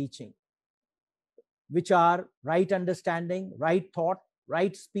Buddha's teaching, which are right understanding, right thought,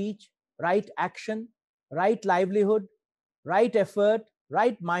 right speech, right action, right livelihood, right effort,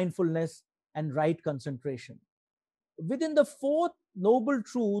 right mindfulness, and right concentration. Within the 4th noble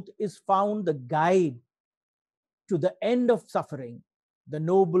truth is found the guide to the end of suffering, the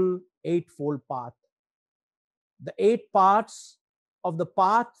noble eightfold path. The 8 parts of the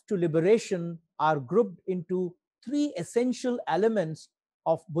path to liberation are grouped into 3 essential elements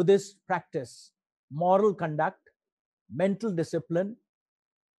of Buddhist practice: moral conduct, mental discipline,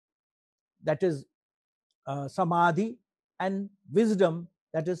 that is samadhi, and wisdom,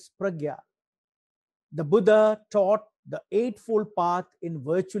 that is pragya. The Buddha taught the eightfold path in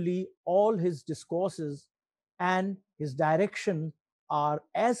virtually all his discourses, and his directions are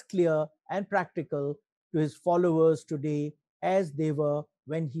as clear and practical to his followers today as they were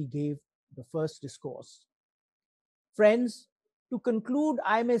when he gave the first discourse. Friends, to conclude,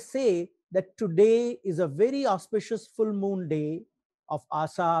 I may say that today is a very auspicious full moon day of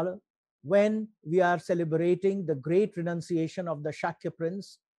Asal, when we are celebrating the great renunciation of the Shakya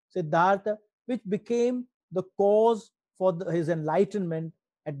prince, Siddhartha, which became the cause for his enlightenment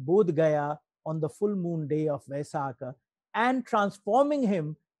at Bodh Gaya on the full moon day of Vaisakha, and transforming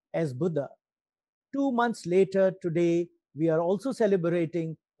him as Buddha. 2 months later, today, we are also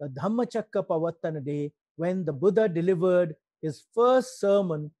celebrating the Dhammacakka Pavattana day, when the Buddha delivered his first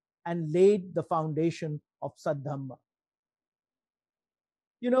sermon and laid the foundation of Saddhamma.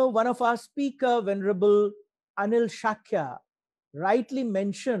 You know, one of our speaker, Venerable Anil Shakya, rightly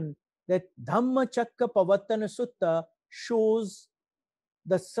mentioned that Dhammacakka Pavattana Sutta shows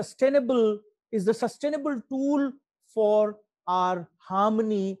the sustainable tool for our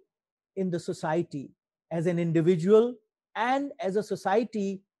harmony in the society. As an individual and as a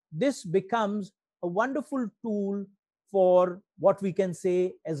society, this becomes a wonderful tool for what we can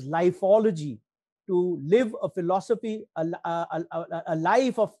say as lifeology, to live a philosophy, a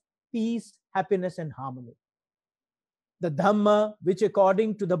life of peace, happiness, and harmony. The Dhamma, which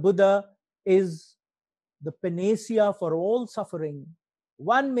according to the Buddha is the panacea for all suffering,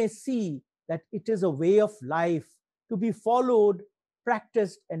 one may see that it is a way of life to be followed,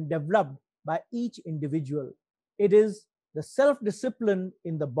 practiced, and developed by each individual. It is the self-discipline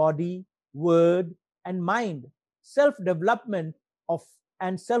in the body, word, and mind, self-development of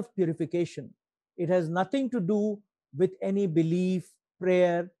and self-purification. It has nothing to do with any belief,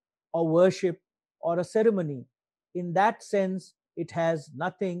 prayer, or worship, or a ceremony. In that sense, it has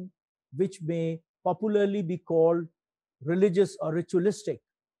nothing which may popularly be called religious or ritualistic,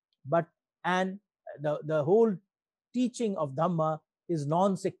 but the whole teaching of Dhamma is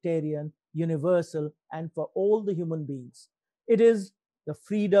non-sectarian, universal, and for all the human beings. It is the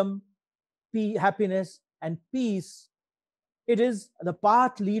freedom, happiness, and peace It is the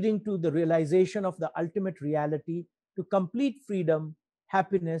path leading to the realization of the ultimate reality, to complete freedom,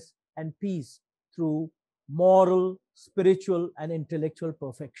 happiness, and peace through moral, spiritual, and intellectual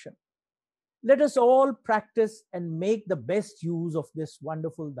perfection. Let us all practice and make the best use of this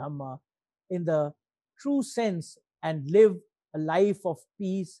wonderful Dhamma in the true sense and live a life of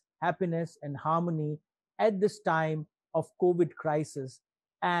peace, happiness, and harmony at this time of COVID crisis,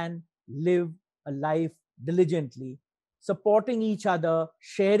 and live a life diligently, supporting each other,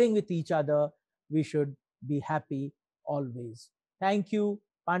 sharing with each other. We should be happy always. Thank you,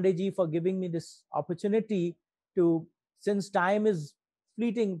 Pandeyji, for giving me this opportunity to, since time is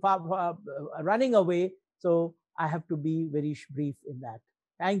fleeting, running away, so I have to be very brief in that.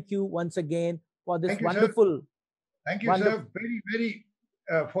 Thank you once again for this wonderful. Sir. Thank you, sir. Very,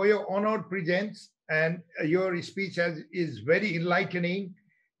 for your honored presence, and your speech is very enlightening.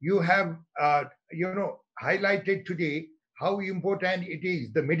 You have, highlighted today how important it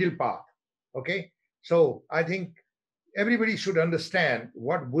is, the middle path. Okay, so I think everybody should understand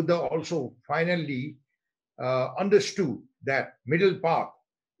what Buddha also finally understood, that middle path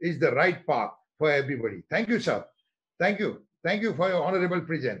is the right path for everybody. Thank you, sir. Thank you. Thank you for your honorable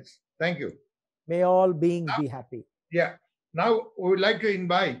presence. Thank you. May all beings be happy. Yeah. Now we would like to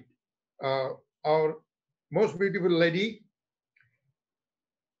invite our most beautiful lady,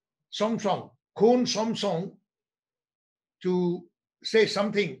 Somsong, Khun Somsong, to say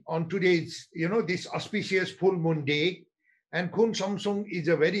something on today's, this auspicious full moon day. And Khun Somsong is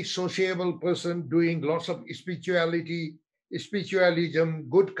a very sociable person doing lots of spirituality, spiritualism,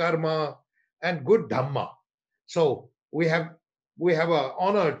 good karma, and good Dhamma. So we have an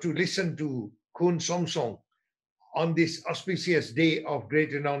honor to listen to Khun Somsong on this auspicious day of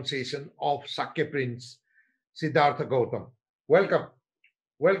great renunciation of Shakya Prince Siddhartha Gautam. Welcome.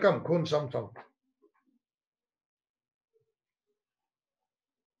 Welcome, Khun Somsong.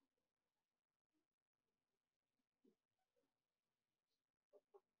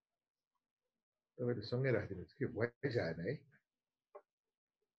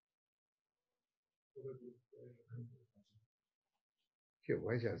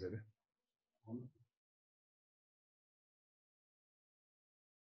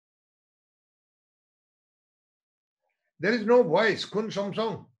 There is no voice, Khun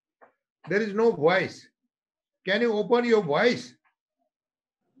Somsong. There is no voice. Can you open your voice?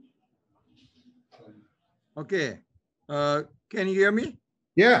 Okay. Can you hear me?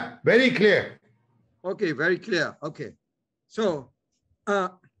 Yeah, very clear. Okay, very clear. Okay. So, I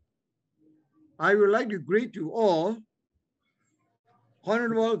would like to greet you all,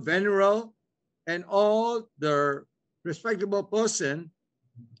 honorable, venerable, and all the respectable person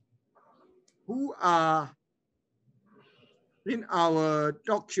who are in our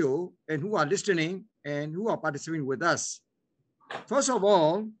talk show and who are listening and who are participating with us. First of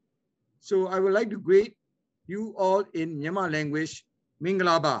all, so I would like to greet you all in Myanmar language,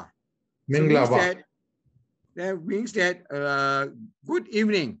 Minglaba. Minglaba. So that means that good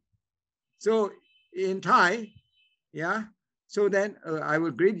evening. So in Thai, yeah. So then I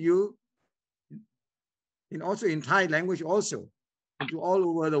will greet you in also in Thai language also, and to all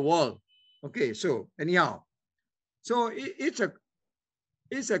over the world. Okay. So anyhow, so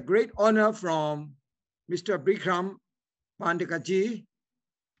it's a great honor from Mr. Bikram Pandekaji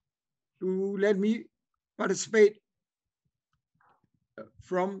to let me participate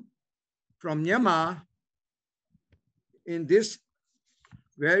from Myanmar in this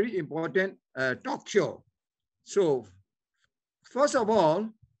very important talk show. So first of all,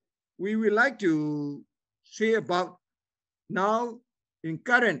 we would like to say about now in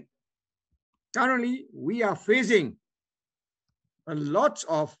currently we are facing a lot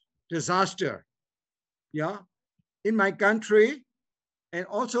of disaster, yeah, in my country and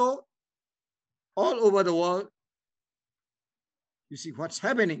also all over the world. You see what's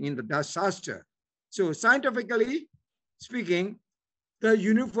happening in the disaster. So scientifically speaking, the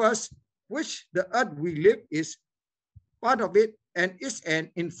universe, which the earth we live is part of it and is an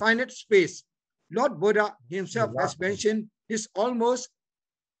infinite space. Lord Buddha himself has mentioned this almost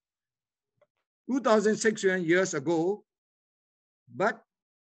 2,600 years ago, but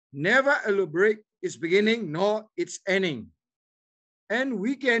never elaborate its beginning nor its ending. And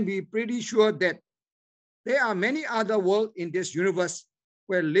we can be pretty sure that there are many other worlds in this universe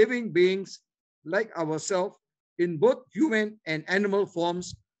where living beings like ourselves in both human and animal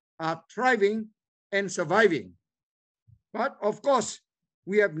forms are thriving and surviving. But of course,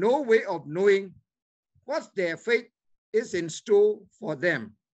 we have no way of knowing what their fate is in store for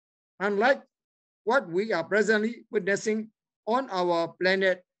them, unlike what we are presently witnessing on our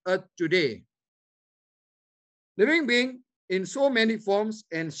planet Earth today. Living beings in so many forms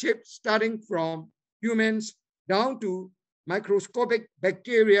and shapes, starting from humans down to microscopic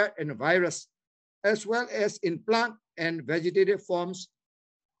bacteria and virus, as well as in plant and vegetative forms,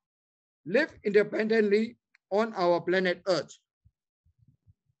 live independently on our planet Earth.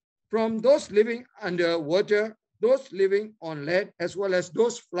 From those living underwater, those living on land, as well as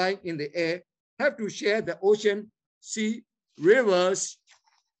those flying in the air, have to share the ocean, sea, rivers,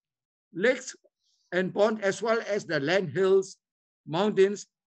 lakes, and ponds, as well as the land, hills, mountains,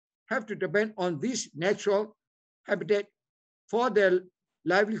 have to depend on this natural habitat for their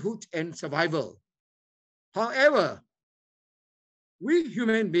livelihood and survival. However, we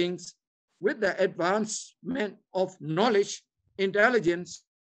human beings, with the advancement of knowledge, intelligence,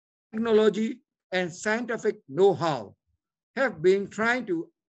 technology, and scientific know-how, have been trying to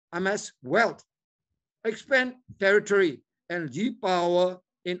amass wealth, expand territory, and G-power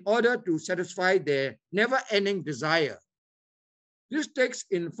in order to satisfy their never-ending desire. This takes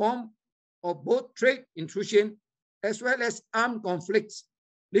in form of both trade intrusion as well as armed conflicts,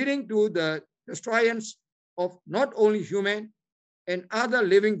 leading to the destruction of not only human and other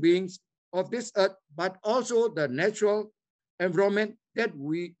living beings of this earth, but also the natural environment that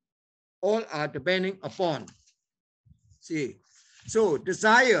we all are depending upon. See, so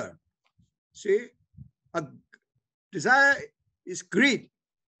desire, see, a desire is greed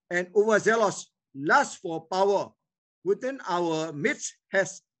and overzealous lust for power within our midst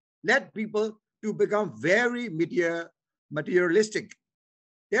has led people to become very materialistic.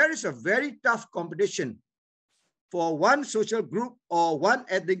 There is a very tough competition for one social group or one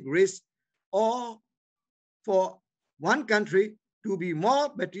ethnic race or for one country to be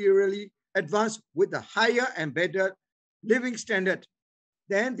more materially advanced with a higher and better living standard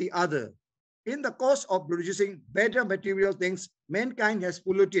than the other. In the course of producing better material things, mankind has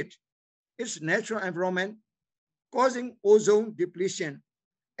polluted its natural environment, causing ozone depletion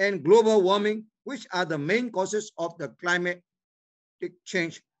and global warming, which are the main causes of the climatic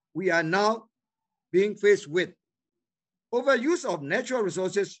change we are now being faced with. Overuse of natural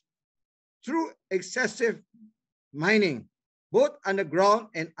resources through excessive mining, both underground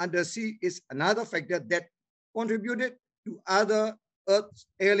and undersea, is another factor that contributed to other Earth's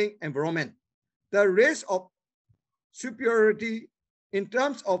ailing environment. The race of superiority in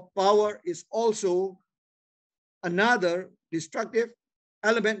terms of power is also another destructive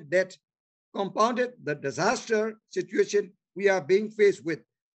element that compounded the disaster situation we are being faced with.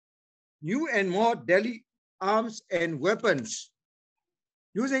 New and more deadly arms and weapons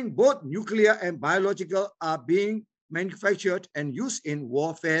using both nuclear and biological are being manufactured and used in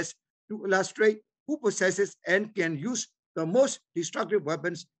warfare to illustrate who possesses and can use the most destructive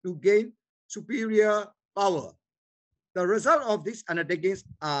weapons to gain superior power. The result of these undertakings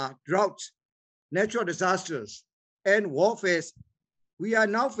are droughts, natural disasters, and warfare we are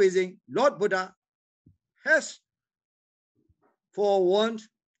now facing. Lord Buddha has forewarned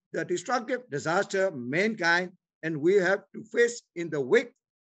the destructive disaster mankind and we have to face in the wake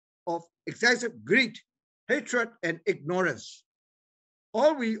of excessive greed, hatred, and ignorance.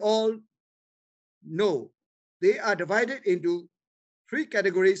 We all know they are divided into three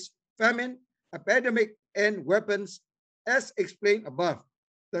categories: famine, epidemic, and weapons, as explained above.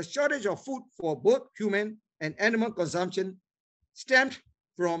 The shortage of food for both human and animal consumption stemmed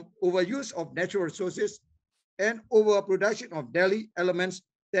from overuse of natural resources and overproduction of daily elements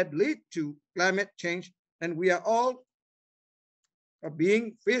that lead to climate change, and we are all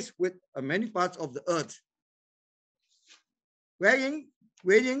being faced with many parts of the earth.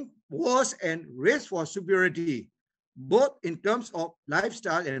 Waging wars and race for superiority, both in terms of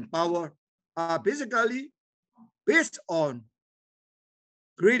lifestyle and power, are basically based on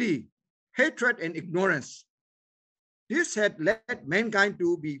greedy, hatred, and ignorance. This had led mankind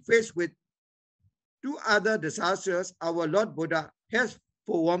to be faced with two other disasters our Lord Buddha has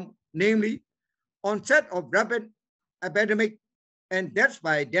forewarned, namely onset of rapid epidemic and deaths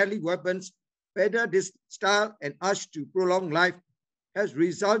by deadly weapons. Whether this style and urge to prolong life has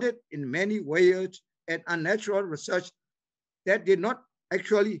resulted in many weird and unnatural research that did not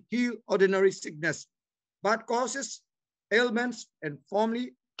actually heal ordinary sickness, but causes ailments and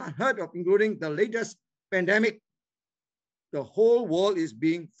formerly unheard of, including the latest pandemic the whole world is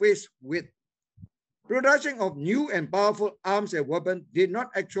being faced with. Production of new and powerful arms and weapons did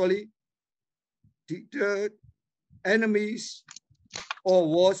not actually deter enemies or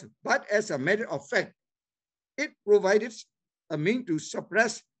wars, but as a matter of fact, it provided a means to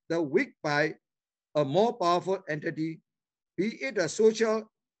suppress the weak by a more powerful entity, be it a social,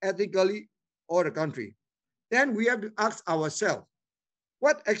 ethnically, or a country. Then we have to ask ourselves,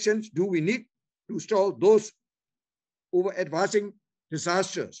 what actions do we need to stall those over advancing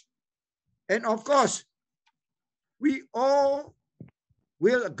disasters. And of course, we all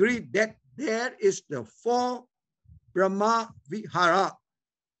will agree that there is the four Brahma Vihara,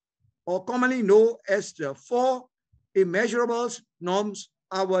 or commonly known as the four immeasurable norms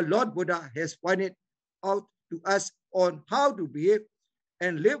our Lord Buddha has pointed out to us on how to behave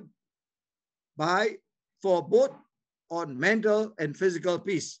and live by for both on mental and physical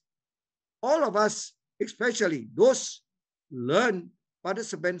peace. All of us, especially those learned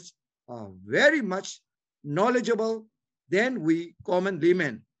participants, are very much knowledgeable than we common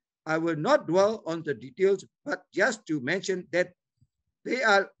laymen. I will not dwell on the details, but just to mention that they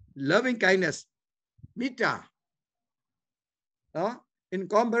are loving kindness, metta, in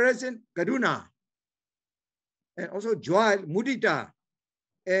comparison, karuna, and also joy, mudita,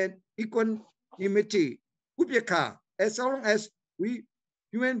 and equanimity, upekha. As long as we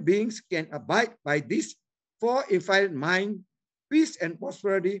human beings can abide by this four infinite mind, peace and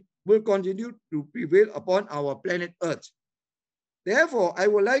prosperity will continue to prevail upon our planet Earth. Therefore, I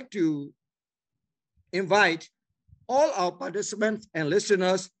would like to invite all our participants and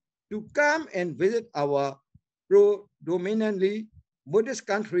listeners to come and visit our predominantly Buddhist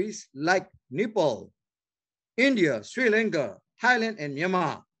countries like Nepal, India, Sri Lanka, Thailand, and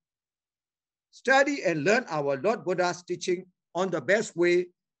Myanmar. Study and learn our Lord Buddha's teaching on the best way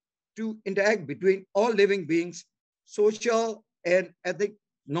to interact between all living beings, social and ethic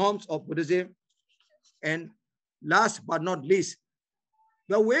norms of Buddhism, and last but not least,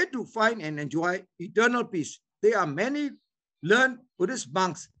 the way to find and enjoy eternal peace. There are many learned Buddhist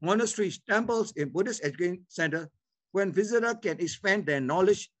monks, monasteries, temples, and Buddhist education centers when visitors can expand their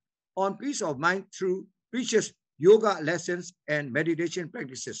knowledge on peace of mind through precious yoga lessons and meditation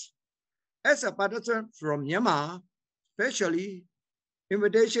practices. As a participant from Myanmar, especially,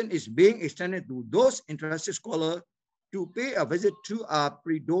 invitation is being extended to those interested scholars to pay a visit to our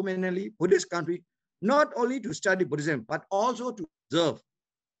predominantly Buddhist country, not only to study Buddhism, but also to observe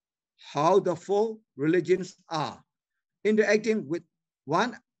how the four religions are interacting with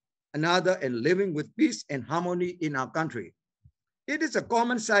one another and living with peace and harmony in our country. It is a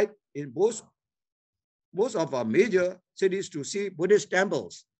common sight in both of our major cities to see Buddhist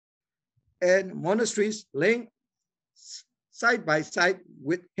temples and monasteries laying side by side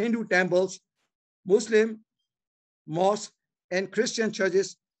with Hindu temples, Muslim mosques, and Christian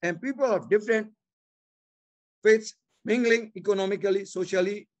churches, and people of different faiths mingling economically,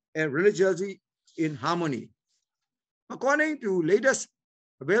 socially, and religiously in harmony. According to latest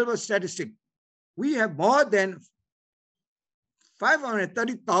available statistics, we have more than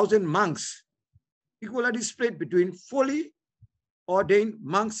 530,000 monks, equally split between fully ordained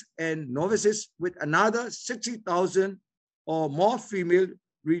monks and novices, with another 60,000 or more female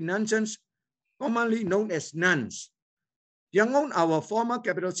renunciants, commonly known as nuns. Yangon, our former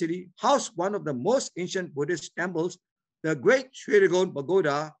capital city, housed one of the most ancient Buddhist temples, the Great Shwedagon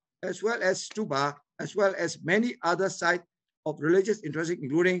Pagoda, as well as stupa, as well as many other sites of religious interest,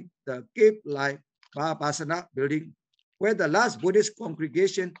 including the cave-like Mahapasana building, where the last Buddhist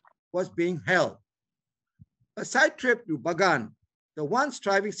congregation was being held. A side trip to Bagan, the once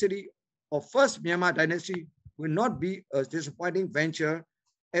thriving city of First Myanmar dynasty, will not be a disappointing venture,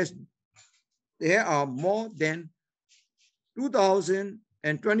 as there are more than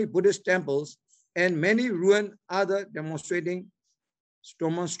 2,020 Buddhist temples and many ruins, other demonstrating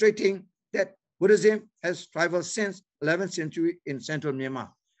that Buddhism has thrived since 11th century in central Myanmar.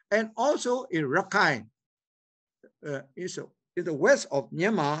 And also in Rakhine, in the west of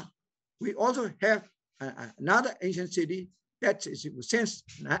Myanmar, we also have another ancient city that is since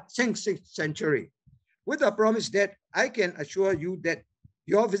 6th century, with a promise that I can assure you that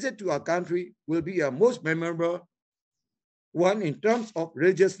your visit to our country will be a most memorable one in terms of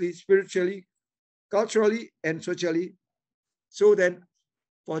religiously, spiritually, culturally, and socially. So then,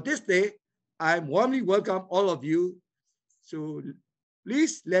 for this day, I warmly welcome all of you. So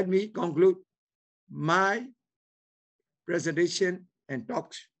please let me conclude my presentation and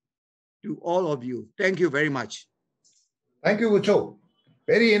talks to all of you. Thank you very much. Thank you, Ucho.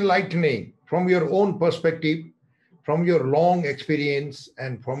 Very enlightening from your own perspective, from your long experience,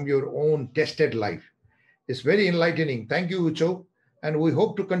 and from your own tested life. It's very enlightening. Thank you, Ucho. And we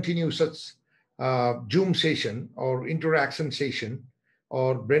hope to continue such Zoom session or interaction session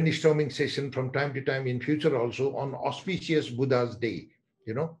or brainstorming session from time to time in future also on auspicious Buddha's day,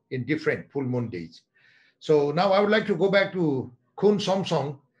 in different full moon days. So now I would like to go back to Khun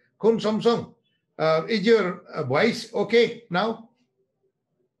Somsong. Khun Somsong, is your voice okay now?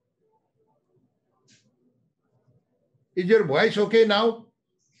 Is your voice okay now?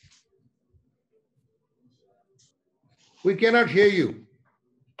 We cannot hear you.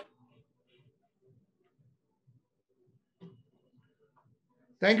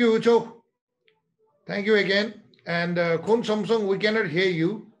 Thank you, Ucho. Thank you again. And Kun Somsong, we cannot hear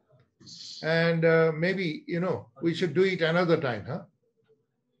you. And maybe, you know, we should do it another time, huh?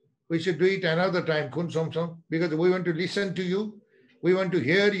 We should do it another time, Kun Somsong, because we want to listen to you. We want to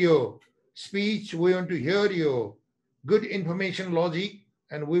hear your speech. We want to hear your good information logic.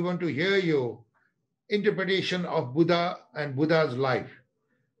 And we want to hear your interpretation of Buddha and Buddha's life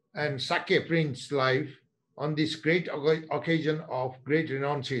and Shakya Prince's life on this great occasion of great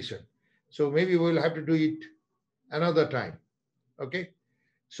renunciation. So maybe we'll have to do it another time. Okay.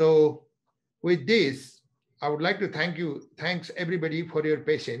 So with this, I would like to thanks everybody for your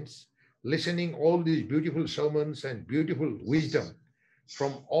patience, listening all these beautiful sermons and beautiful wisdom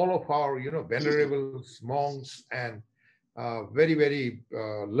from all of our, you know, venerables, monks, and very, very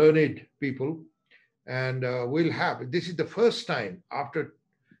learned people. And we'll have, this is the first time after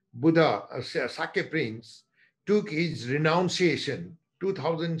Buddha, Shakya Prince, took his renunciation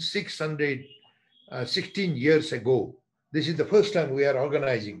 2,616 years ago. This is the first time we are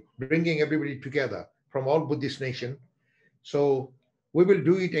organizing, bringing everybody together from all Buddhist nations. So we will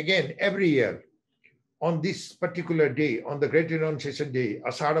do it again every year on this particular day, on the Great Renunciation Day,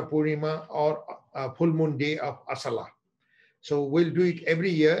 Asada Purnima, or full moon day of Asala. So we'll do it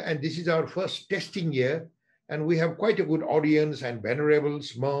every year, and this is our first testing year, and we have quite a good audience and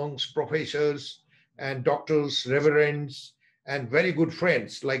venerables, monks, professors, and doctors, reverends, and very good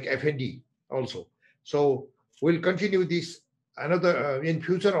friends like FND also. So we'll continue this another in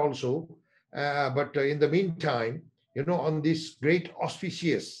future also, but in the meantime, you know, on this great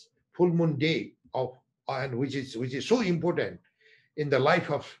auspicious full moon day of, and which is so important in the life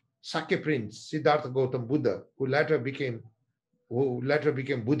of Shakya Prince Siddhartha Gautama Buddha, who later became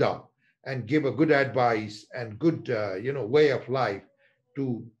Buddha and gave a good advice and good you know, way of life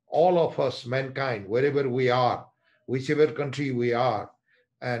to all of us, mankind, wherever we are, whichever country we are.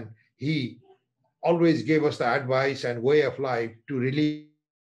 And he always gave us the advice and way of life to really.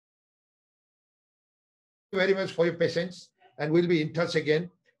 Thank you very much for your patience, and we'll be in touch again.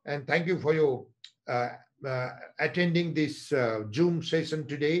 And thank you for your attending this Zoom session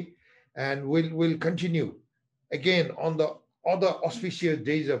today. And we'll continue again on the other auspicious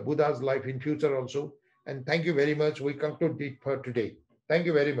days of Buddha's life in future also. And thank you very much. We conclude it for today. Thank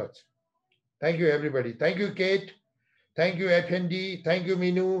you very much. Thank you, everybody. Thank you, Kate. Thank you, FND. Thank you,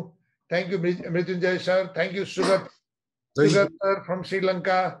 Minu. Thank you, Mrityunjay sir. Thank you, Sugat sir from Sri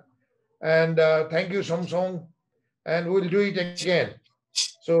Lanka. And thank you, Somsong. And we'll do it again.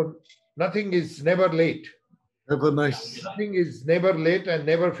 So nothing is never late. Never nice. Nothing is never late and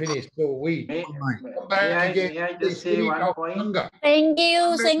never finished. So we come back again. May I just say one point? Thank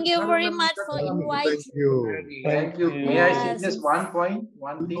you very much for inviting. Thank you. Thank you. May I say just one point,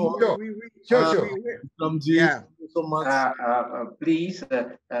 one thing? Sure. Yeah. So much. Please,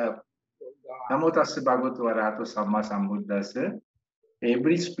 Namo Tassa Bhagavato Arahato Samma Sambuddhassa.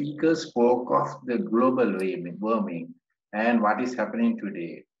 Every speaker spoke of the global warming and what is happening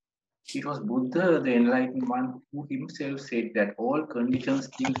today. It was Buddha, the enlightened one, who himself said that all conditions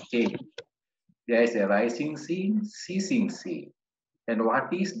still change. There is a rising sea, ceasing sea. And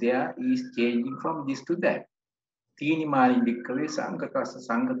what is there is changing from this to that. Tini mani bhikkave sangatasa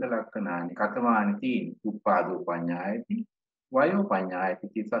sangata lakkanani katamani tini uppado panyayati vayo panyayati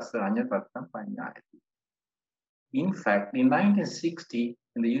titassa anyatatam panyayati. In fact, in 1960,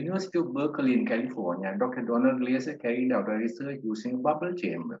 in the University of Berkeley in California, Dr. Donald Glaser carried out a research using a bubble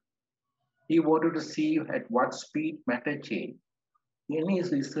chamber. He wanted to see at what speed matter changed. In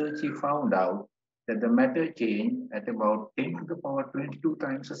his research, he found out that the matter changed at about 10 to the power 22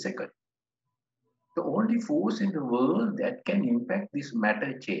 times a second. The only force in the world that can impact this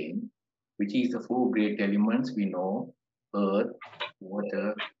matter change, which is the four great elements we know, earth,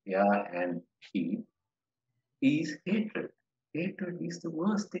 water, air, and heat, is hatred. Hatred is the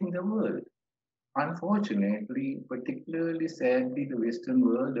worst thing in the world. Unfortunately, particularly sadly, the Western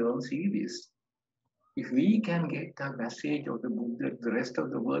world don't see this. If we can get the message of the Buddha to the rest of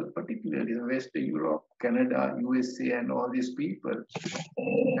the world, particularly in Western Europe, Canada, USA, and all these people,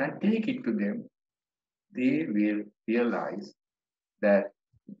 and take it to them, they will realize that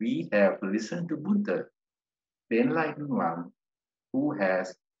we have to listen to Buddha, the enlightened one, who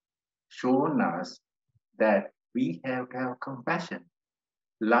has shown us that we have to have compassion,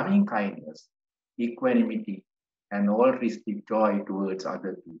 loving kindness, equanimity, and altruistic joy towards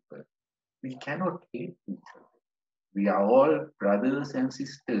other people. We cannot hate each other. We are all brothers and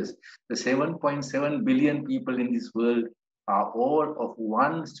sisters. The 7.7 billion people in this world are all of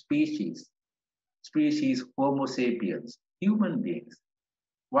one species. species Homo sapiens, human beings.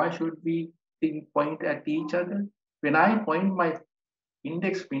 Why should we point at each other? When I point my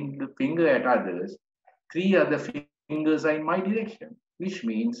index finger at others, 3 other fingers are in my direction, which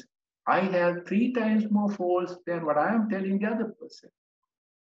means I have 3 times more force than what I am telling the other person.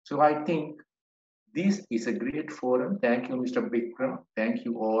 So I think this is a great forum. Thank you, Mr. Bikram. Thank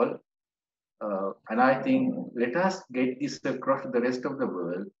you all. And I think let us get this across to the rest of the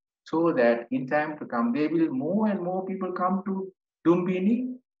world so that in time to come, there will more and more people come to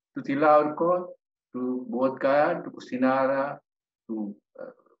Lumbini, to Tilaurkot, to Bodh Gaya, to Kusinara, to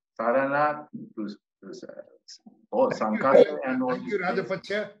Saranath, to Sankara, and all. Thank you,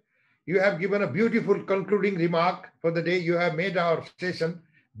 Rajapatse. You have given a beautiful concluding remark for the day. You have made our session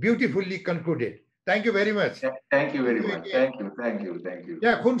beautifully concluded. Thank you very much. Thank you very much. Thank you, thank you, thank you.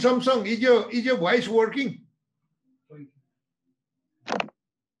 Yeah, Khun Somsong, is your voice working?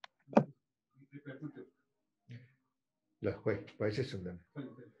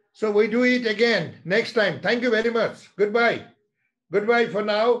 So we do it again next time. Thank you very much. Goodbye. Goodbye for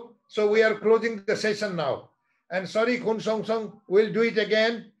now. So we are closing the session now. And sorry, Khun Somsong, we'll do it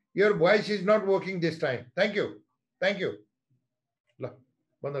again. Your voice is not working this time. Thank you. Thank you.